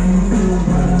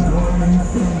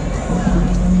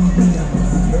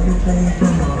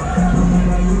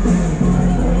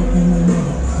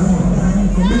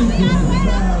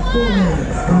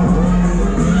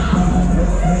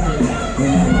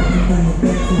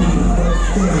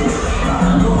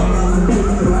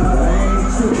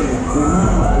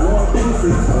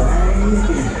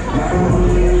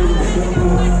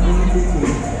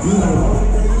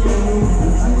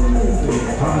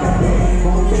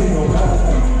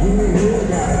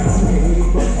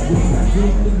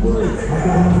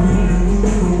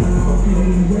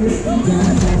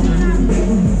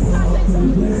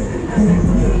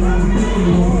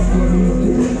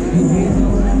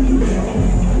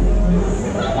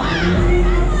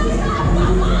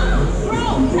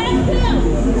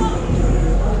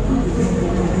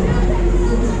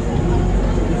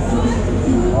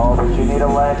 Oh, but you need to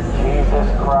let Jesus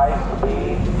Christ be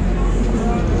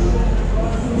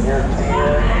your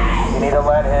fear. You need to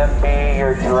let Him be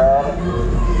your dread. You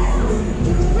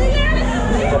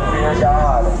need to fear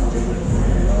God.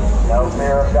 No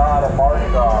fear of God and Mardi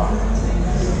Gras.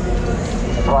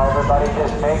 That's why everybody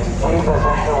just makes Jesus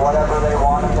into whatever they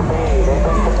want Him to be. They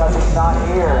think because He's not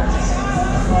here,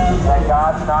 that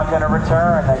God's not going to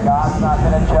return, that God's not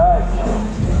going to judge.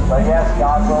 But yes,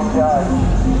 God will judge.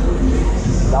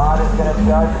 God is going to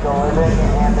judge the living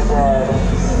and the dead.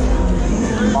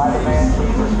 By the man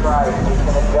Jesus Christ, He's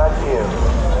going to judge you.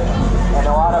 And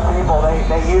a lot of people, they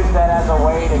use that as a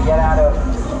way to get out of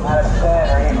sin,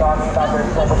 or you're talking about their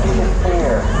sin, but you should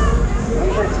fear.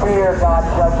 You should fear God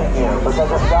judging you,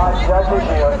 because if God judges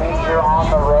you, it means you're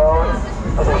on the road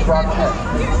to destruction.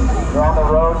 You're on the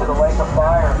road to the lake of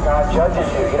fire. God judges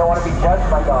you. You don't want to be judged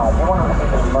by God. You want to receive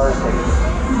His mercy.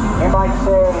 You might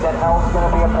say that hell's going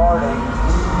to be a party.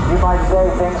 You might say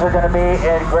things are going to be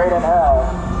great in hell.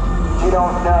 You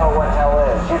don't know what hell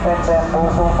is. You've been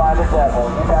bamboozled by the devil.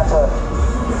 You've got the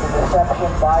deception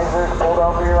visors pulled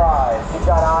over your eyes. You've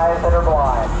got eyes that are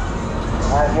blind.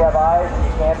 You have eyes and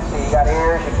you can't see. You got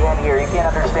ears, you can't hear. You can't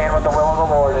understand what the will of the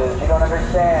Lord is. You don't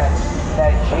understand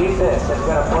that Jesus is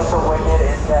going to put the wicked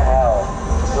into hell.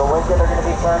 The wicked are going to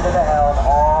be turned into hell, and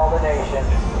all the nations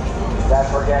that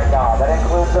forget God. That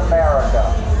includes America.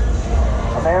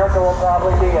 America will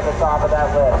probably be at the top of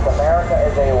that list. America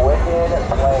is a wicked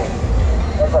place.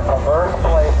 It's a perverse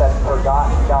place that's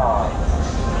forgotten God.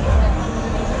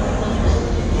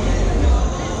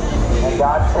 And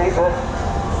God sees it.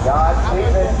 God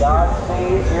sees it. God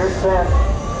sees your sin.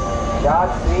 God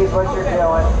sees what you're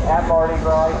doing at Mardi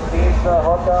Gras. He sees the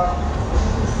hookup.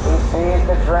 He sees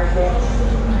the drinking.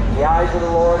 The eyes of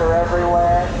the Lord are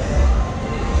everywhere.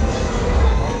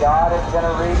 And God is going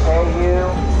to repay you.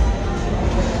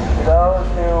 Those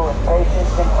who, in patience,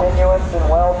 continuance, and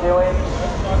well-doing,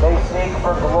 they seek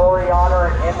for glory,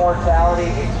 honor, and immortality,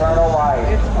 eternal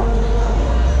life.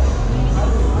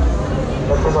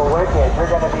 But to the wicked, you're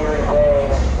going to be repaid.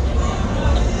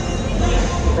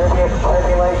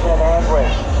 Tribulation and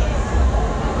anguish.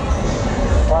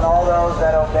 On all those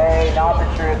that obey, not the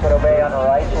truth, but obey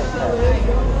unrighteousness.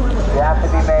 You have to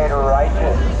be made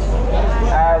righteous,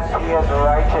 as He is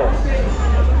righteous.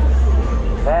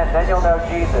 Then you'll know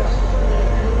Jesus.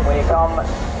 When you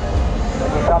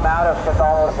come out of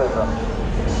Catholicism,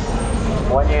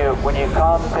 when you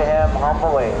come to Him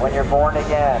humbly, when you're born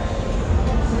again,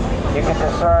 you can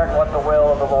discern what the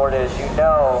will of the Lord is. You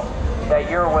know that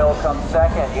your will comes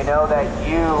second. You know that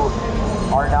you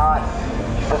are not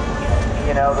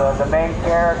the main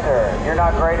character. You're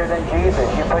not greater than Jesus.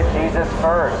 You put Jesus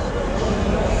first.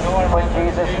 You put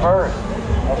Jesus first,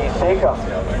 and you seek Him.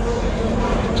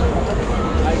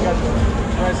 I got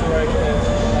resurrected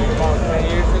like about 10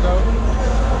 years ago.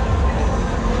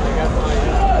 I got my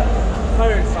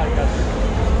first, I got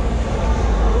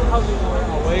how you went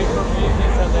away from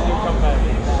Jesus and then you come back.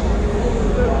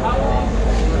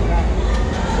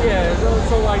 Yeah,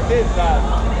 so I did that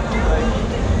like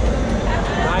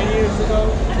 9 years ago.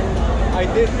 I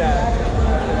did that,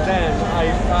 and then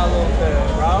I followed the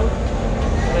route,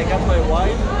 and I got my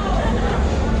wife,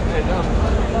 and I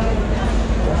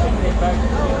came back to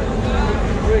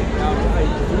great. I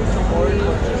do support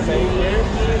what you're saying here,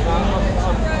 and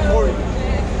I'm for you.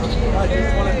 I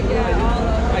just wanted to,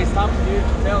 I stopped here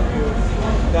to tell you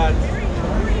that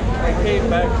I came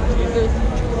back to Jesus.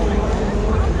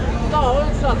 No,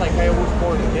 it's not like I was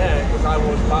born again, because I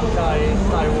was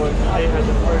baptized, I had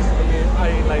the first communion,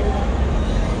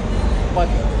 but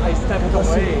I stepped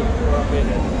away for a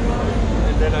minute,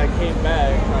 and then I came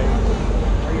back.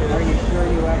 Are you sure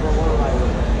you ever were like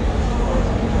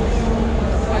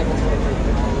So,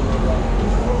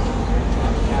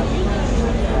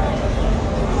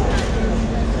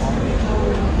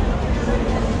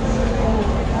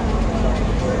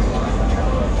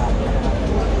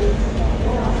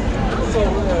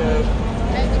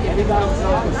 if it comes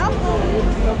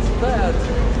to that,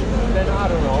 then I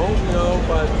don't know, you know,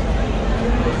 but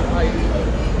I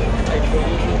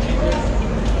believe in Jesus.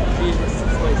 Jesus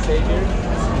is my Savior,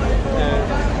 and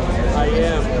I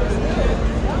am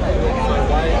with my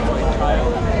wife, my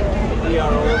child. We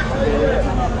are all together.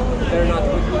 They're not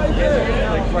with me together.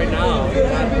 Like right now,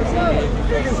 they're not with me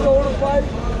because I'm like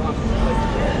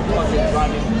fucking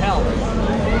driving hell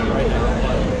right now.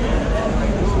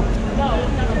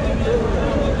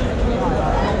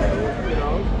 You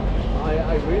know,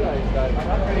 I realized that,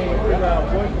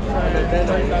 and then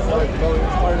I started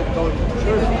going to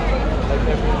church like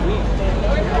every week.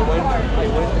 I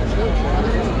went to church.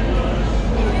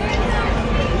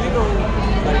 You know,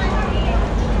 like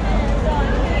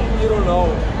you don't know.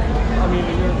 I mean,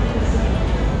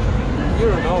 you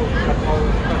don't know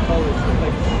Catholicism,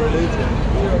 like religion.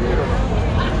 You don't know.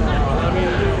 I mean,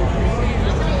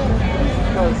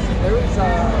 because there is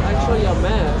actually a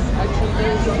mass. Actually,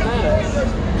 there is a mass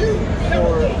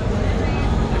for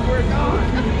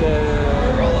the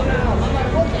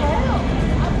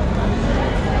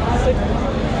sickness.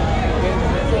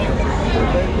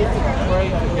 They need to pray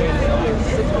against the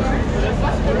sickness.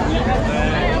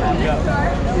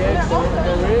 Yes,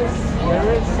 there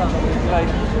is something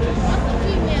like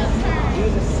you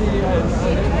see,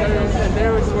 and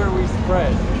there is where we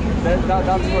spread.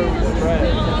 That's where we spread.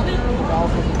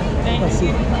 Thank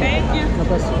you. Thank you.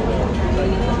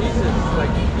 Like Jesus,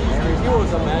 like he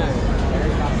was a man.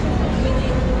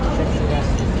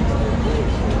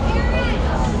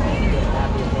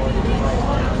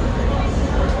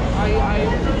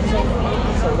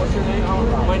 So what's your name?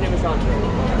 My name is Andre.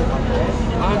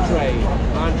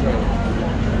 Andre.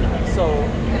 So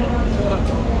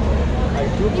I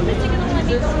do believe in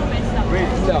Jesus.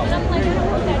 Really? No.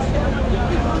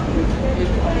 It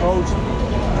approached me.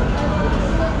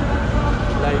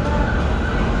 Like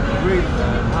really,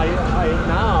 I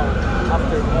now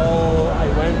after all I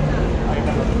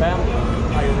have a family.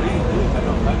 I really do have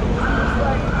a family.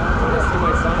 I see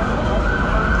my son.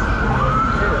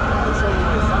 Here, I'll show you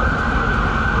my son.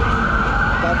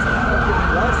 That's a fucking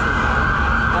blessing.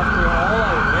 After all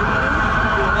I went through,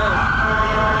 you have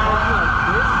something like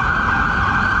this.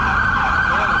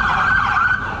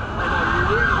 And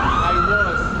I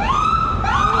was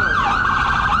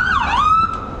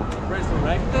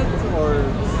resurrected, or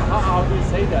how do you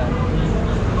say that?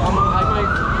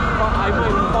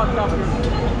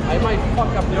 I might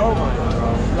fuck up your mind, bro.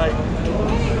 Like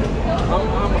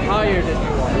I'm higher than you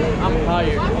are. I'm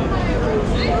higher.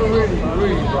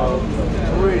 Really, bro.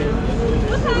 Really.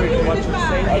 What you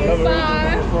say?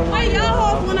 Hey, y'all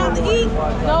hoes went out to eat?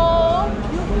 No.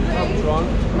 I'm drunk.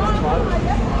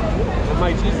 And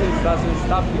my Jesus doesn't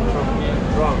stop me from being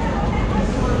drunk.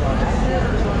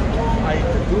 I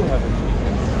do have a Jesus.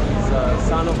 He's a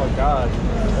son of a God.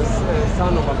 A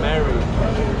son of a Mary.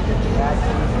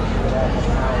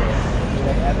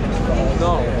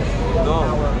 No.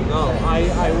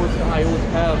 I would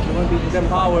have the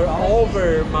power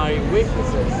over my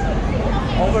weaknesses.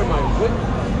 Over my weaknesses.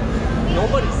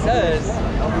 Nobody says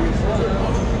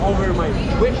over my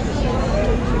weaknesses.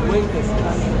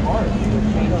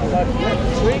 But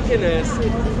drinkiness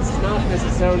is not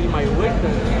necessarily my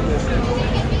weakness.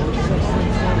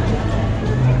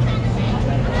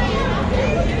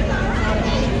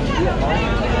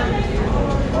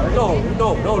 No.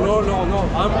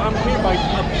 I'm here by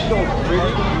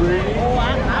really. Oh, I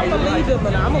believe it,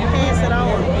 but I'm gonna pass it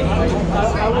on.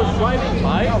 I was driving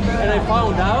by and I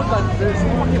found out that there's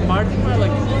fucking Martin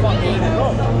like fucking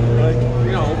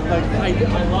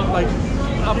like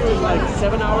after like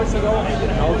 7 hours ago, I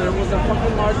didn't know there was a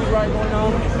fucking Mardi Gras going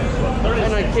on.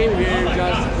 And I came here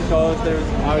just because there's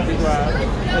Mardi Gras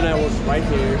and I was right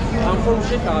here. I'm from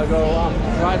Chicago, I'm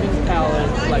driving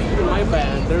talents, like in my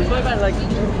van. There's my van, like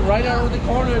right around the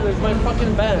corner, there's my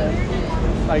fucking van.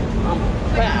 Like I'm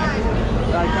packed,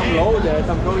 like I'm loaded,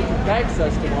 I'm going to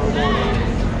Texas tomorrow morning.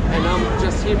 And I'm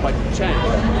just here by the chance.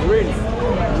 Really,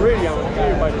 I'm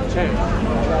here by the chance.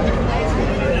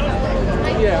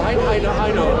 Yeah, I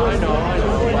know.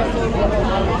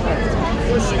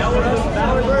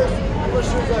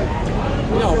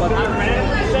 No, but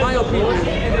my opinion.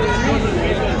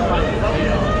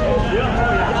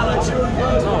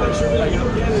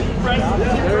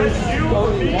 There is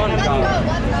only one God.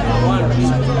 One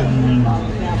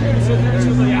She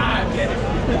was like, I get it.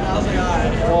 I was like,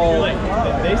 all right.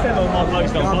 Well, they said those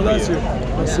motherfuckers don't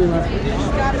believe. I'll see you, man.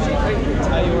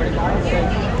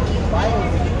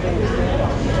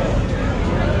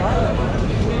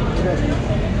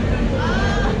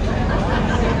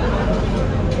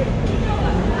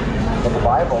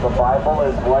 The Bible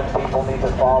is what people need to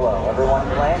follow. Everyone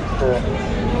claims to,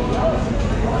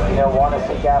 want to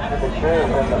seek after the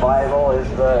truth, and the Bible is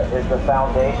the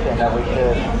foundation that we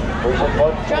should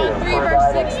look to. John 3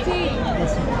 verse 16.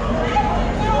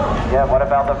 Yeah, what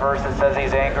about the verse that says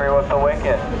he's angry with the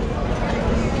wicked?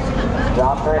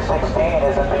 John 3:16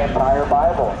 isn't the entire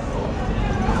Bible.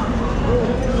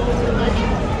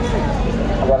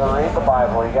 You got to read the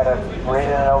Bible. You got to read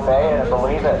it and obey it and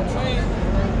believe it.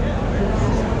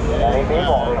 Many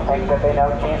people, they think that they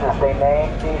know Jesus. They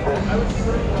name Jesus.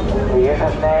 They use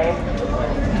his name.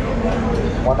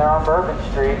 When they're on Bourbon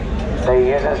Street,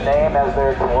 they use his name as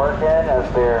they're working, as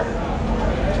they're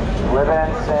living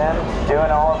in sin,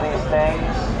 doing all of these things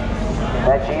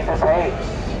that Jesus hates.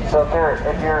 So if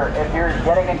you're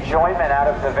getting enjoyment out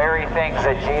of the very things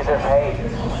that Jesus hates,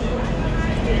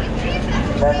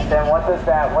 then what does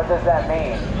that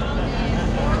mean?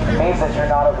 It means that you're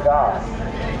not of God.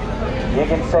 You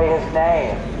can say his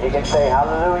name. You can say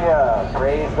hallelujah,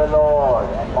 praise the Lord,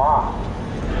 and mock.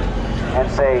 And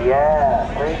say,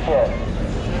 yeah, preach it.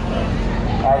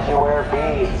 As you wear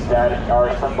beads that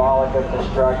are symbolic of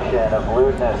destruction, of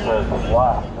lewdness, of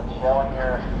lust, of showing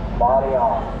your body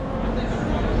off,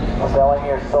 selling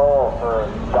your soul for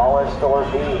dollar store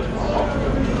beads.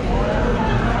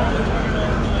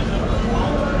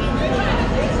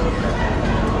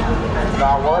 It's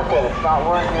not worth it. It's not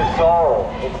worth your soul.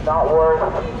 It's not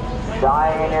worth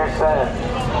dying in your sins.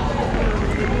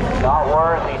 It's not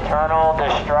worth eternal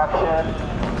destruction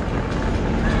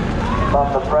from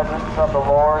the presence of the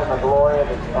Lord and the glory of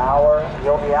his power.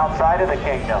 You'll be outside of the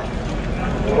kingdom.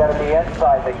 You got to be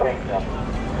inside the kingdom.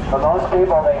 For most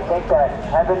people, they think that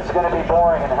heaven's going to be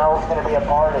boring and hell's going to be a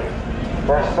party.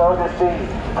 They're so deceived.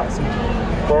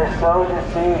 They're so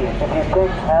deceived. If you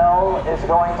think hell is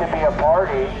going to be a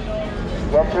party,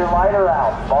 get your lighter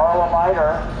out, borrow a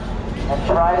lighter, and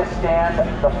try to stand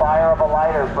the fire of a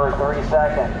lighter for 3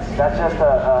 seconds. That's just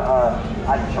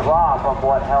a drop of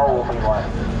what hell will be like.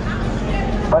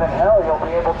 But in hell, you'll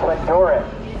be able to endure it.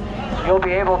 You'll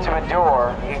be able to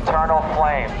endure eternal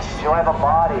flames. You'll have a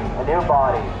body, a new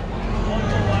body.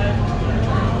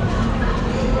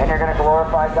 And you're going to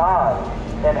glorify God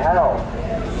in hell,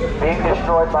 being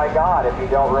destroyed by God if you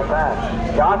don't repent.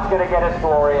 God's going to get his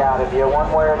glory out of you one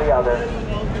way or the other,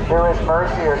 through his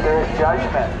mercy or through his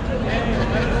judgment.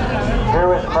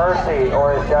 Through his mercy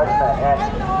or his judgment. And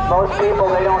most people,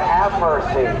 they don't have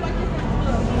mercy.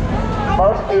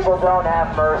 Most people don't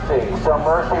have mercy, so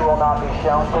mercy will not be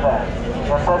shown to them.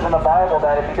 It says in the Bible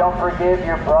that if you don't forgive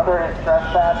your brother his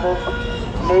trespasses,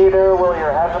 neither will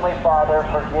your heavenly Father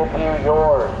forgive you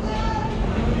yours.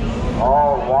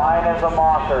 Oh, wine is a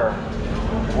mocker.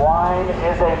 Wine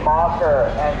is a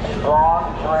mocker, and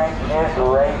strong drink is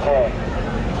raging.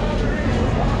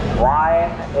 Wine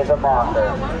is a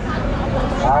mocker.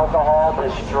 Alcohol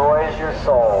destroys your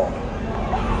soul.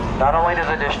 Not only does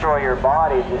it destroy your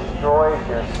body, it destroys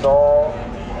your soul.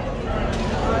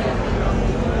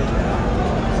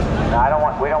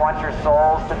 Now, we don't want your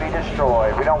souls to be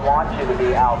destroyed. We don't want you to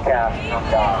be outcast from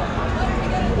God.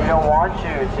 We don't want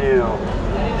you to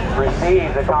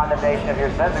receive the condemnation of your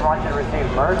sins. We want you to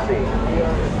receive mercy.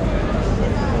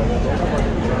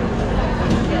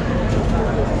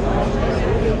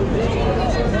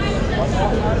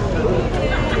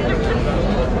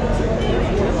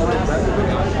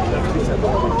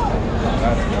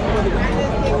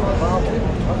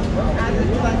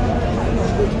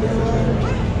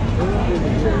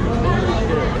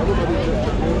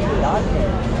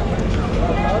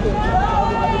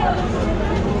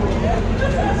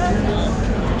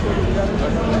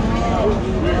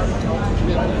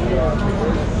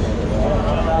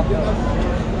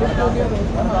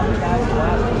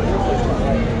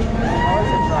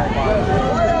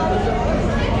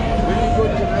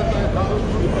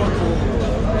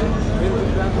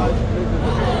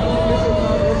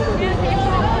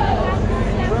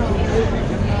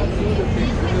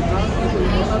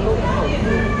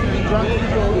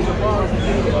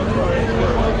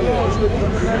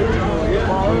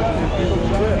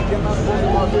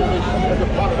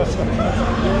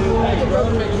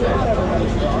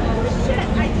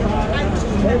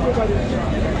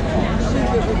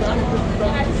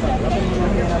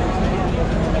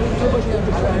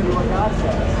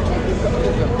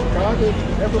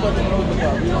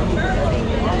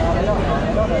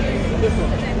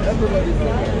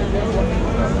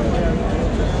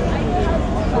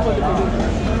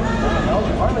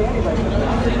 Hardly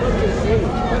anybody.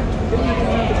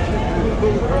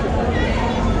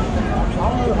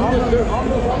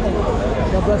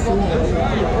 God bless you.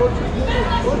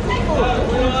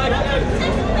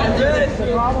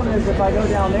 The problem is if I go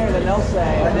down there, then they'll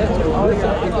say, oh,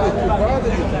 yeah.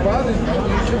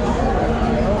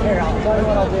 Here, I'll tell you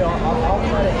what I'll do. I'll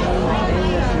try to aim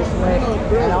this way,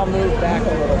 and I'll move back a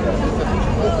little bit.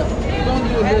 Don't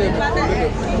do it.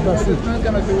 It's not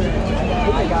gonna do it.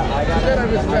 I got You gotta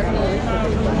respect my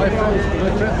friend.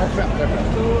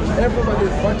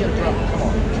 Everybody's fucking drunk. Come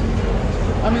on.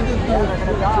 I mean, this is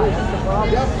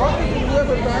yeah, fucking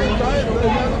whoever died. There's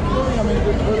nothing doing. I mean,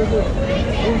 what is it?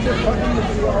 We're just fucking this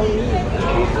is all it is.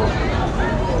 Please.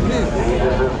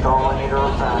 Jesus is calling you to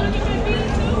repent.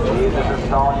 Jesus is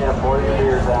calling you to pour your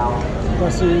beers down.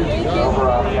 Bless you. Sober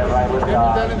up, get right with Can you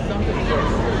God. tell him something?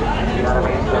 You gotta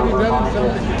be Can you sober tell him minded.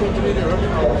 something? You told me to hurt him.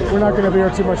 We're not going to be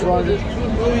here too much longer. It's too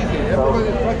easy.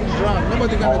 Everybody's fucking drunk.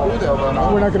 Nobody's gonna do that. You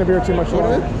know? We're not going to be here too much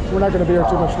longer. We're not going to be here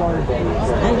too much longer.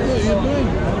 You're doing.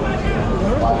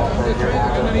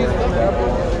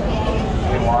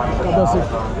 God bless you.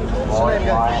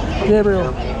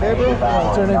 Gabriel. Gabriel?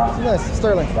 What's your name? Nice.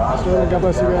 Sterling. Sterling. God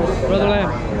bless you guys. Brother Lamb.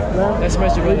 Lamb? Nice to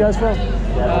meet you, Where you brother. guys from?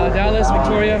 Dallas,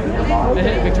 Victoria,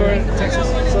 Texas.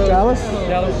 Dallas?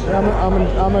 Dallas. Yeah,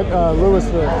 I'm at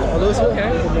Louisville. Louisville?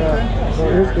 Okay. Yeah. So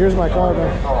here's my car,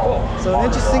 man. So,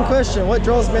 interesting question. What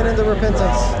draws men into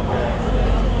repentance?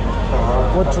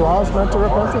 What draws men to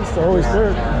repentance? The Holy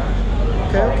Spirit.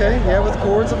 Okay. Yeah, with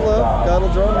cords of love, God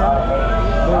will draw men.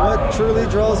 But what truly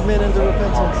draws men into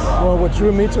repentance? Well, what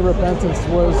drew me to repentance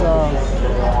was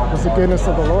the goodness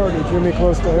of the Lord. He drew me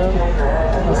close to Him.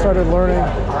 I started learning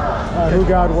who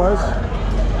God was,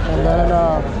 and then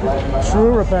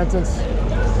true repentance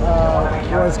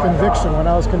was conviction. When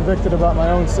I was convicted about my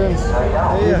own sins,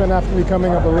 even after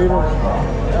becoming a believer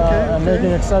and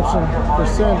making exception for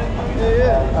sin,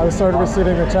 I started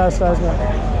receiving the chastisement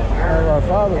of our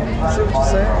Father. I see what you're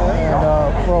saying.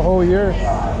 And for a whole year,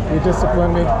 He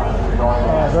disciplined me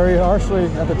very harshly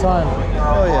at the time.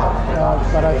 Oh, yeah.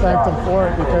 But I thanked Him for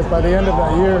it, because by the end of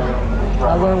that year,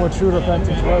 I learned what true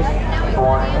repentance was.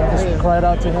 I just cried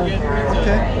out to Him,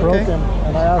 broken,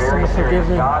 and I asked Him to forgive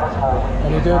me,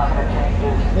 and He did.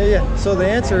 Yeah. So the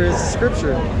answer is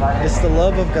Scripture. It's the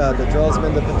love of God that draws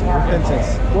men to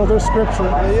repentance. Well, there's Scripture.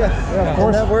 Yeah. Of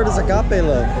course. And that word is agape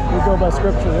love. We go by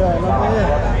Scripture, yeah. I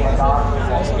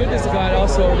know. It's the goodness of God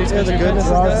also leads Yeah, to the goodness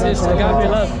of repentance. God. It's agape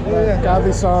love. Yeah.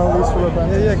 Godly sorrow leads to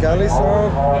repentance. Yeah, godly sorrow.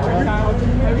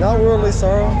 Not worldly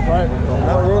sorrow. Right.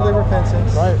 Not worldly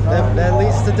repentance. Right. That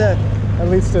leads to death. That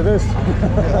leads to this.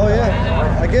 Oh,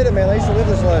 yeah. I get it, man. I used to live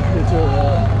this life. Me too,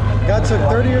 yeah. God took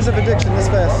 30 years of addiction this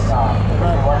fast.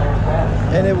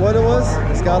 Right. And what it was?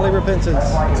 It's godly repentance.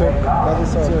 That's it. Godly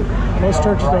That's sorrow. it. Most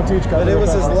churches don't teach But godly it was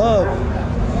His repentance.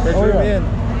 love that drew me in.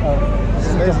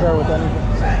 Doesn't compare with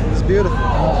anything. It's beautiful.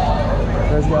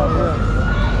 Praise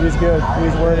God. He's good.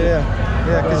 He's worthy.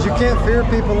 Yeah, because you can't fear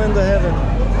people into heaven.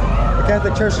 The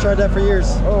Catholic Church tried that for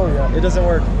years. Oh, yeah. It doesn't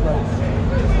work. Right.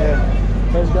 Yeah,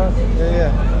 Praise God.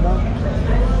 yeah. No?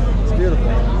 It's beautiful.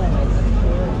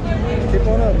 Keep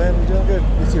on up, man. You're doing good.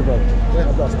 You too, brother. Yeah.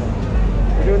 God bless,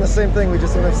 man. We're doing the same thing. We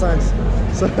just don't have signs.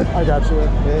 So, I got you.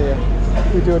 yeah.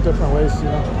 We do it different ways, you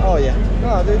know. Oh, yeah.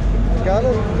 No, dude.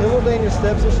 He'll ordain your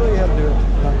steps. He'll show you how to do it.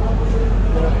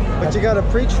 But you got to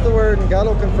preach the word, and God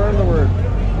will confirm the word.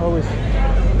 Always.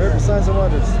 Miracles, signs, and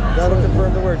wonders. God will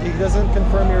confirm the word. He doesn't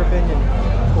confirm your opinion.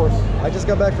 Of course. I just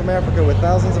got back from Africa with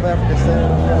thousands of Africans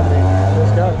standing in front of me.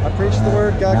 Praise God. I preached the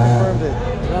word, God confirmed it.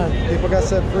 Amen. People got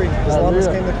set free. Islamists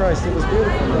Hallelujah. came to Christ. It was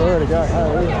beautiful. Glory to God.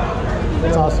 Hallelujah.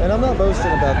 That's awesome. And I'm not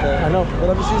boasting about that. I know. But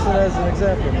I'm just using it as an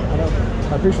example. I know.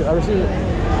 I appreciate it. I receive it.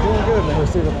 Doing good, I man.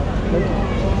 receive it, man. Thank you.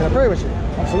 Can I pray with you?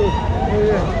 Absolutely.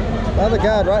 Yeah. Father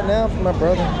God, right now for my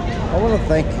brother, I want to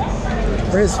thank you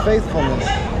for his faithfulness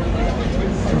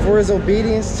and for his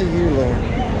obedience to you, Lord.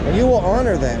 And you will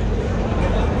honor that.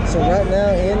 So right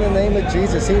now, in the name of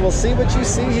Jesus, he will see what you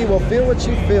see. He will feel what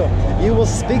you feel. You will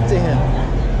speak to him.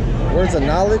 Words of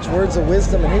knowledge, words of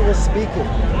wisdom, and he will speak it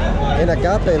in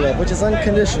agape love, which is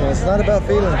unconditional. It's not about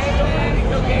feelings.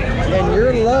 And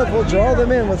your love will draw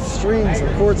them in with streams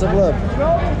and cords of love.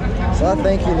 So I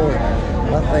thank you, Lord.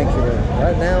 I thank you, Lord.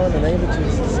 Right now, in the name of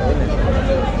Jesus.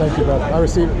 Amen. Thank you, brother. I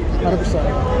receive it.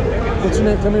 100%. What's your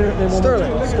name? Tell me your name.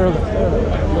 Sterling. Sterling.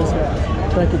 Praise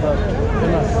God. Thank you, brother.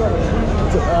 Amen.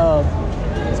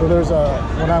 So there's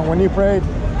when you prayed,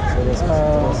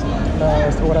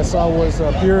 what I saw was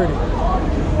purity.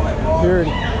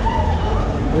 Purity.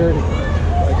 Purity.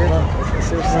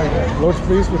 Lord's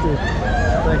pleased with you.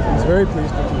 Thank you. He's very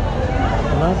pleased with you.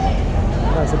 Amen.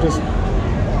 Yeah, so just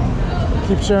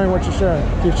keep sharing what you're sharing.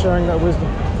 Keep sharing that wisdom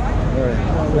All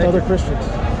right. with other Christians.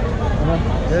 Amen.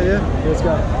 Yeah. Praise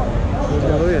God.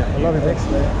 Hallelujah. I love you. Thanks,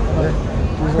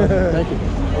 man. Thank you.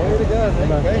 Glory to God, man.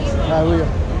 Amen. Thanks. Hallelujah.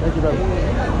 Thank you, brother.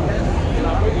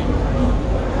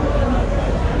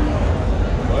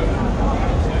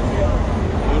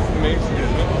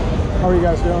 How are you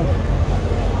guys doing?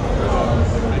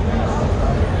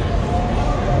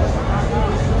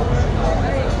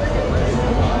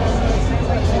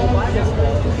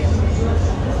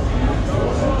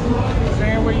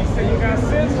 Saying where you say you got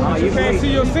sense, but you can't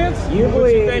see your sense. You but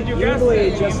believe, you think you got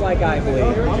believe sense. just like I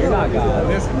believe. You're not God.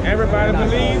 Listen, everybody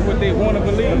believe what they want to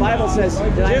believe. The Bible says,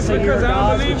 did I just say because you're I God,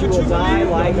 don't believe but you what you will die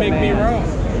believe, like don't a make me man.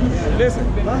 wrong. Listen,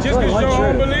 just because your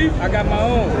own belief, I got my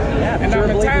own. Yeah, but and your I'm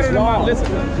belief is entitled to my, wrong.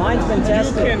 listen, Mine's been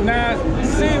tested. you cannot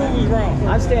see who's wrong.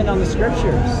 I'm standing on the scriptures.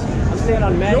 I'm standing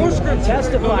on men Your who scripture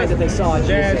testified that they saw Jesus.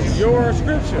 That's your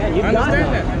scripture. Yeah, you've I got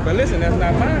understand none. that. But listen, that's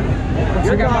not mine.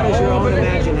 Your I got God my is your own belief.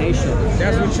 imagination.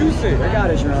 That's what you said. Your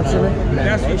God is your own imagination.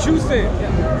 That's what you said.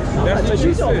 That's what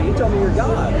you told me. You told me you're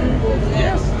God.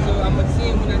 Yes.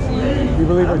 You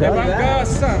believe in If I'm God? God's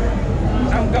son,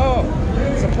 I'm God.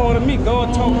 It's a part of me.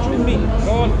 God talk through me.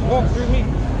 God walk through me.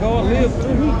 God live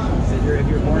through me. If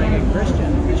you're born again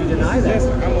Christian, but you deny that.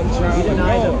 Listen, I'm a child You of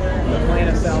deny God. the plan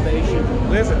of salvation.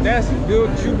 Listen, that's good.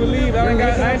 You believe. I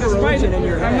ain't despite it.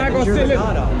 I'm not gonna say. Listen,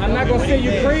 I'm not gonna say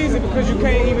you're crazy because you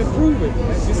can't even prove it.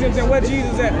 You see what I'm saying? Where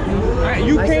Jesus at?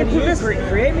 You can't prove. Listen,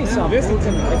 create me something. Listen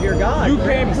to me. If you're God, you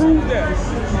can't prove that.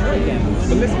 Sure you can.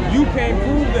 But listen, you can't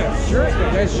prove that. Sure I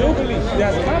can. That's your belief.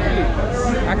 That's my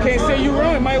belief. I can't say you're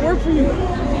wrong. It might work for you.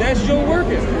 That's your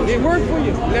working. It worked for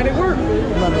you. Let it work.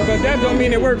 But that don't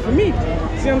mean it worked for me.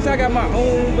 See what I'm saying? I got my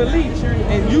own belief.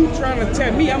 And you trying to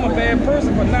tell me I'm a bad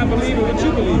person for not believing what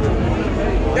you believe in.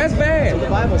 That's bad. The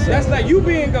Bible says. That's like you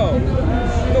being God.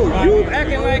 No, you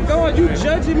acting like God. You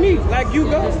judging me like you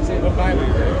God.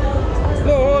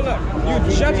 No, hold up.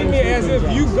 You judging me as if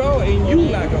you go and you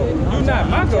not go. You not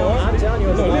my God. I'm telling you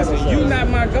what the No, Bible listen, says. you not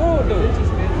my God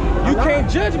though. You can't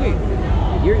judge me.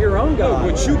 You're your own No,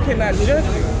 God. but you cannot judge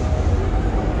me.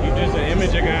 You just an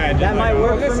image of God. That might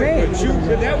work for me.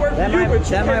 But that work for That you, might- but you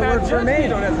that might cannot work for judge me. me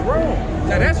though. That's wrong.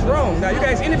 Now that's wrong. Now you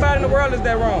guys, anybody in the world, is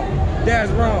that wrong?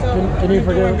 That's wrong. Can you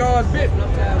forgive doing him? God's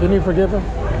business. Can you forgive him?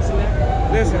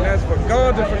 Listen, that's for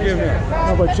God to forgive him.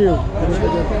 How about you? Can you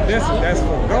forgive him? Listen, that's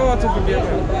for God to forgive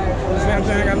him. You see what I'm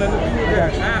saying? I got nothing to do with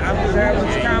that. I'm just having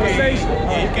this conversation.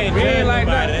 You can't We judge ain't like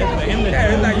nobody. that. That's for him to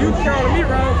Yeah, it's like you calling me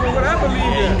wrong for what I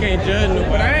believe in. You can't judge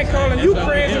nobody. But I ain't calling you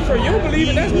crazy for your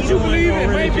believing. That's what you believe in.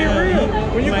 It might be real.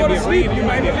 When you go to sleep, you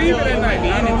might believe it at night.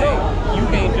 I don't know. You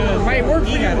can't judge. It might work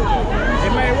for you.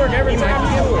 It might work every time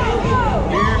you do it.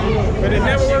 But it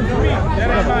never worked for me. That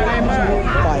ain't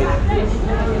mine.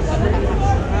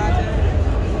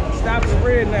 Stop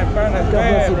spreading that, bro. That's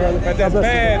bad, bro. But that's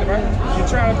bad, bro. You're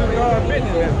trying to do God's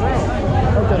business. That's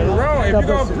wrong. Okay. That's wrong. If you're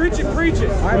going to preach it, preach it.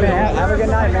 All right, man. Have a good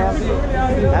night, man.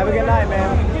 Have a good night,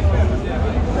 man.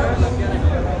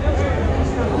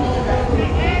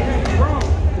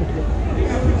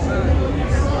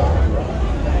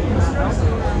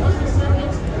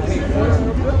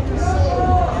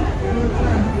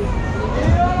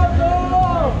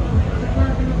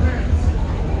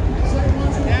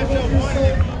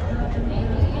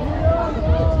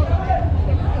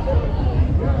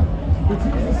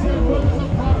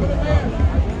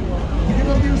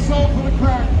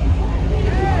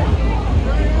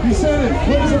 He said it.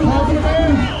 What is it profit a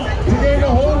man? To gain the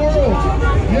whole world,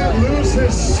 yet lose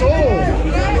his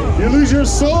soul. You lose your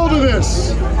soul to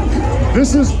this.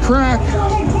 This is crack.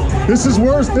 This is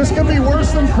worse. This could be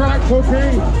worse than crack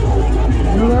cocaine. You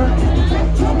know that?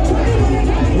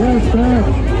 Yeah, it's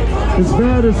bad. It's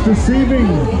bad. It's deceiving.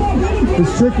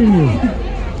 It's tricking you.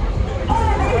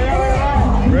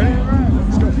 Ready?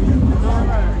 Let's go.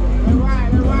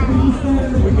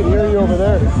 We can hear you over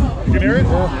there. You can hear it?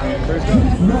 Yeah. Praise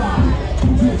God.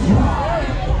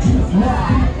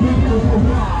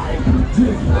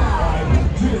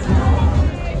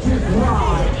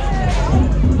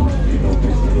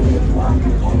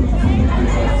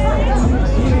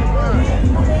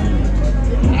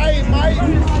 Hey,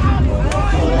 Mike.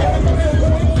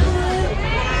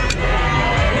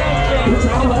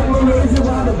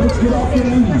 Get off your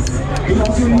knees. Get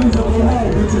off your knees on your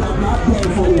head, bitch, and I'm not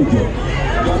paying for Uber.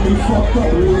 Got me fucked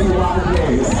up, losing wild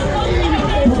days.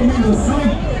 Put me to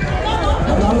sleep.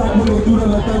 And I like when they do that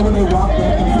little thing when they walk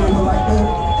back and feel like that.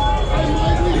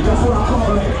 That's what I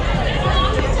call it.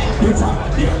 Bitch,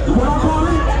 what I call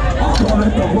it? I call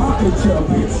it the rocking chair,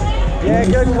 bitch. Yeah,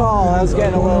 good call. I was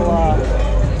getting a little,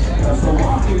 That's the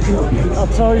rocking chair, bitch. I'll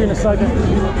tell you in a second.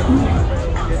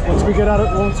 Once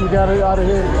we got it out of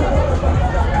here.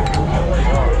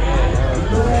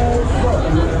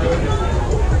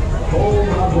 Oh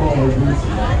my God,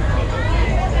 bitch.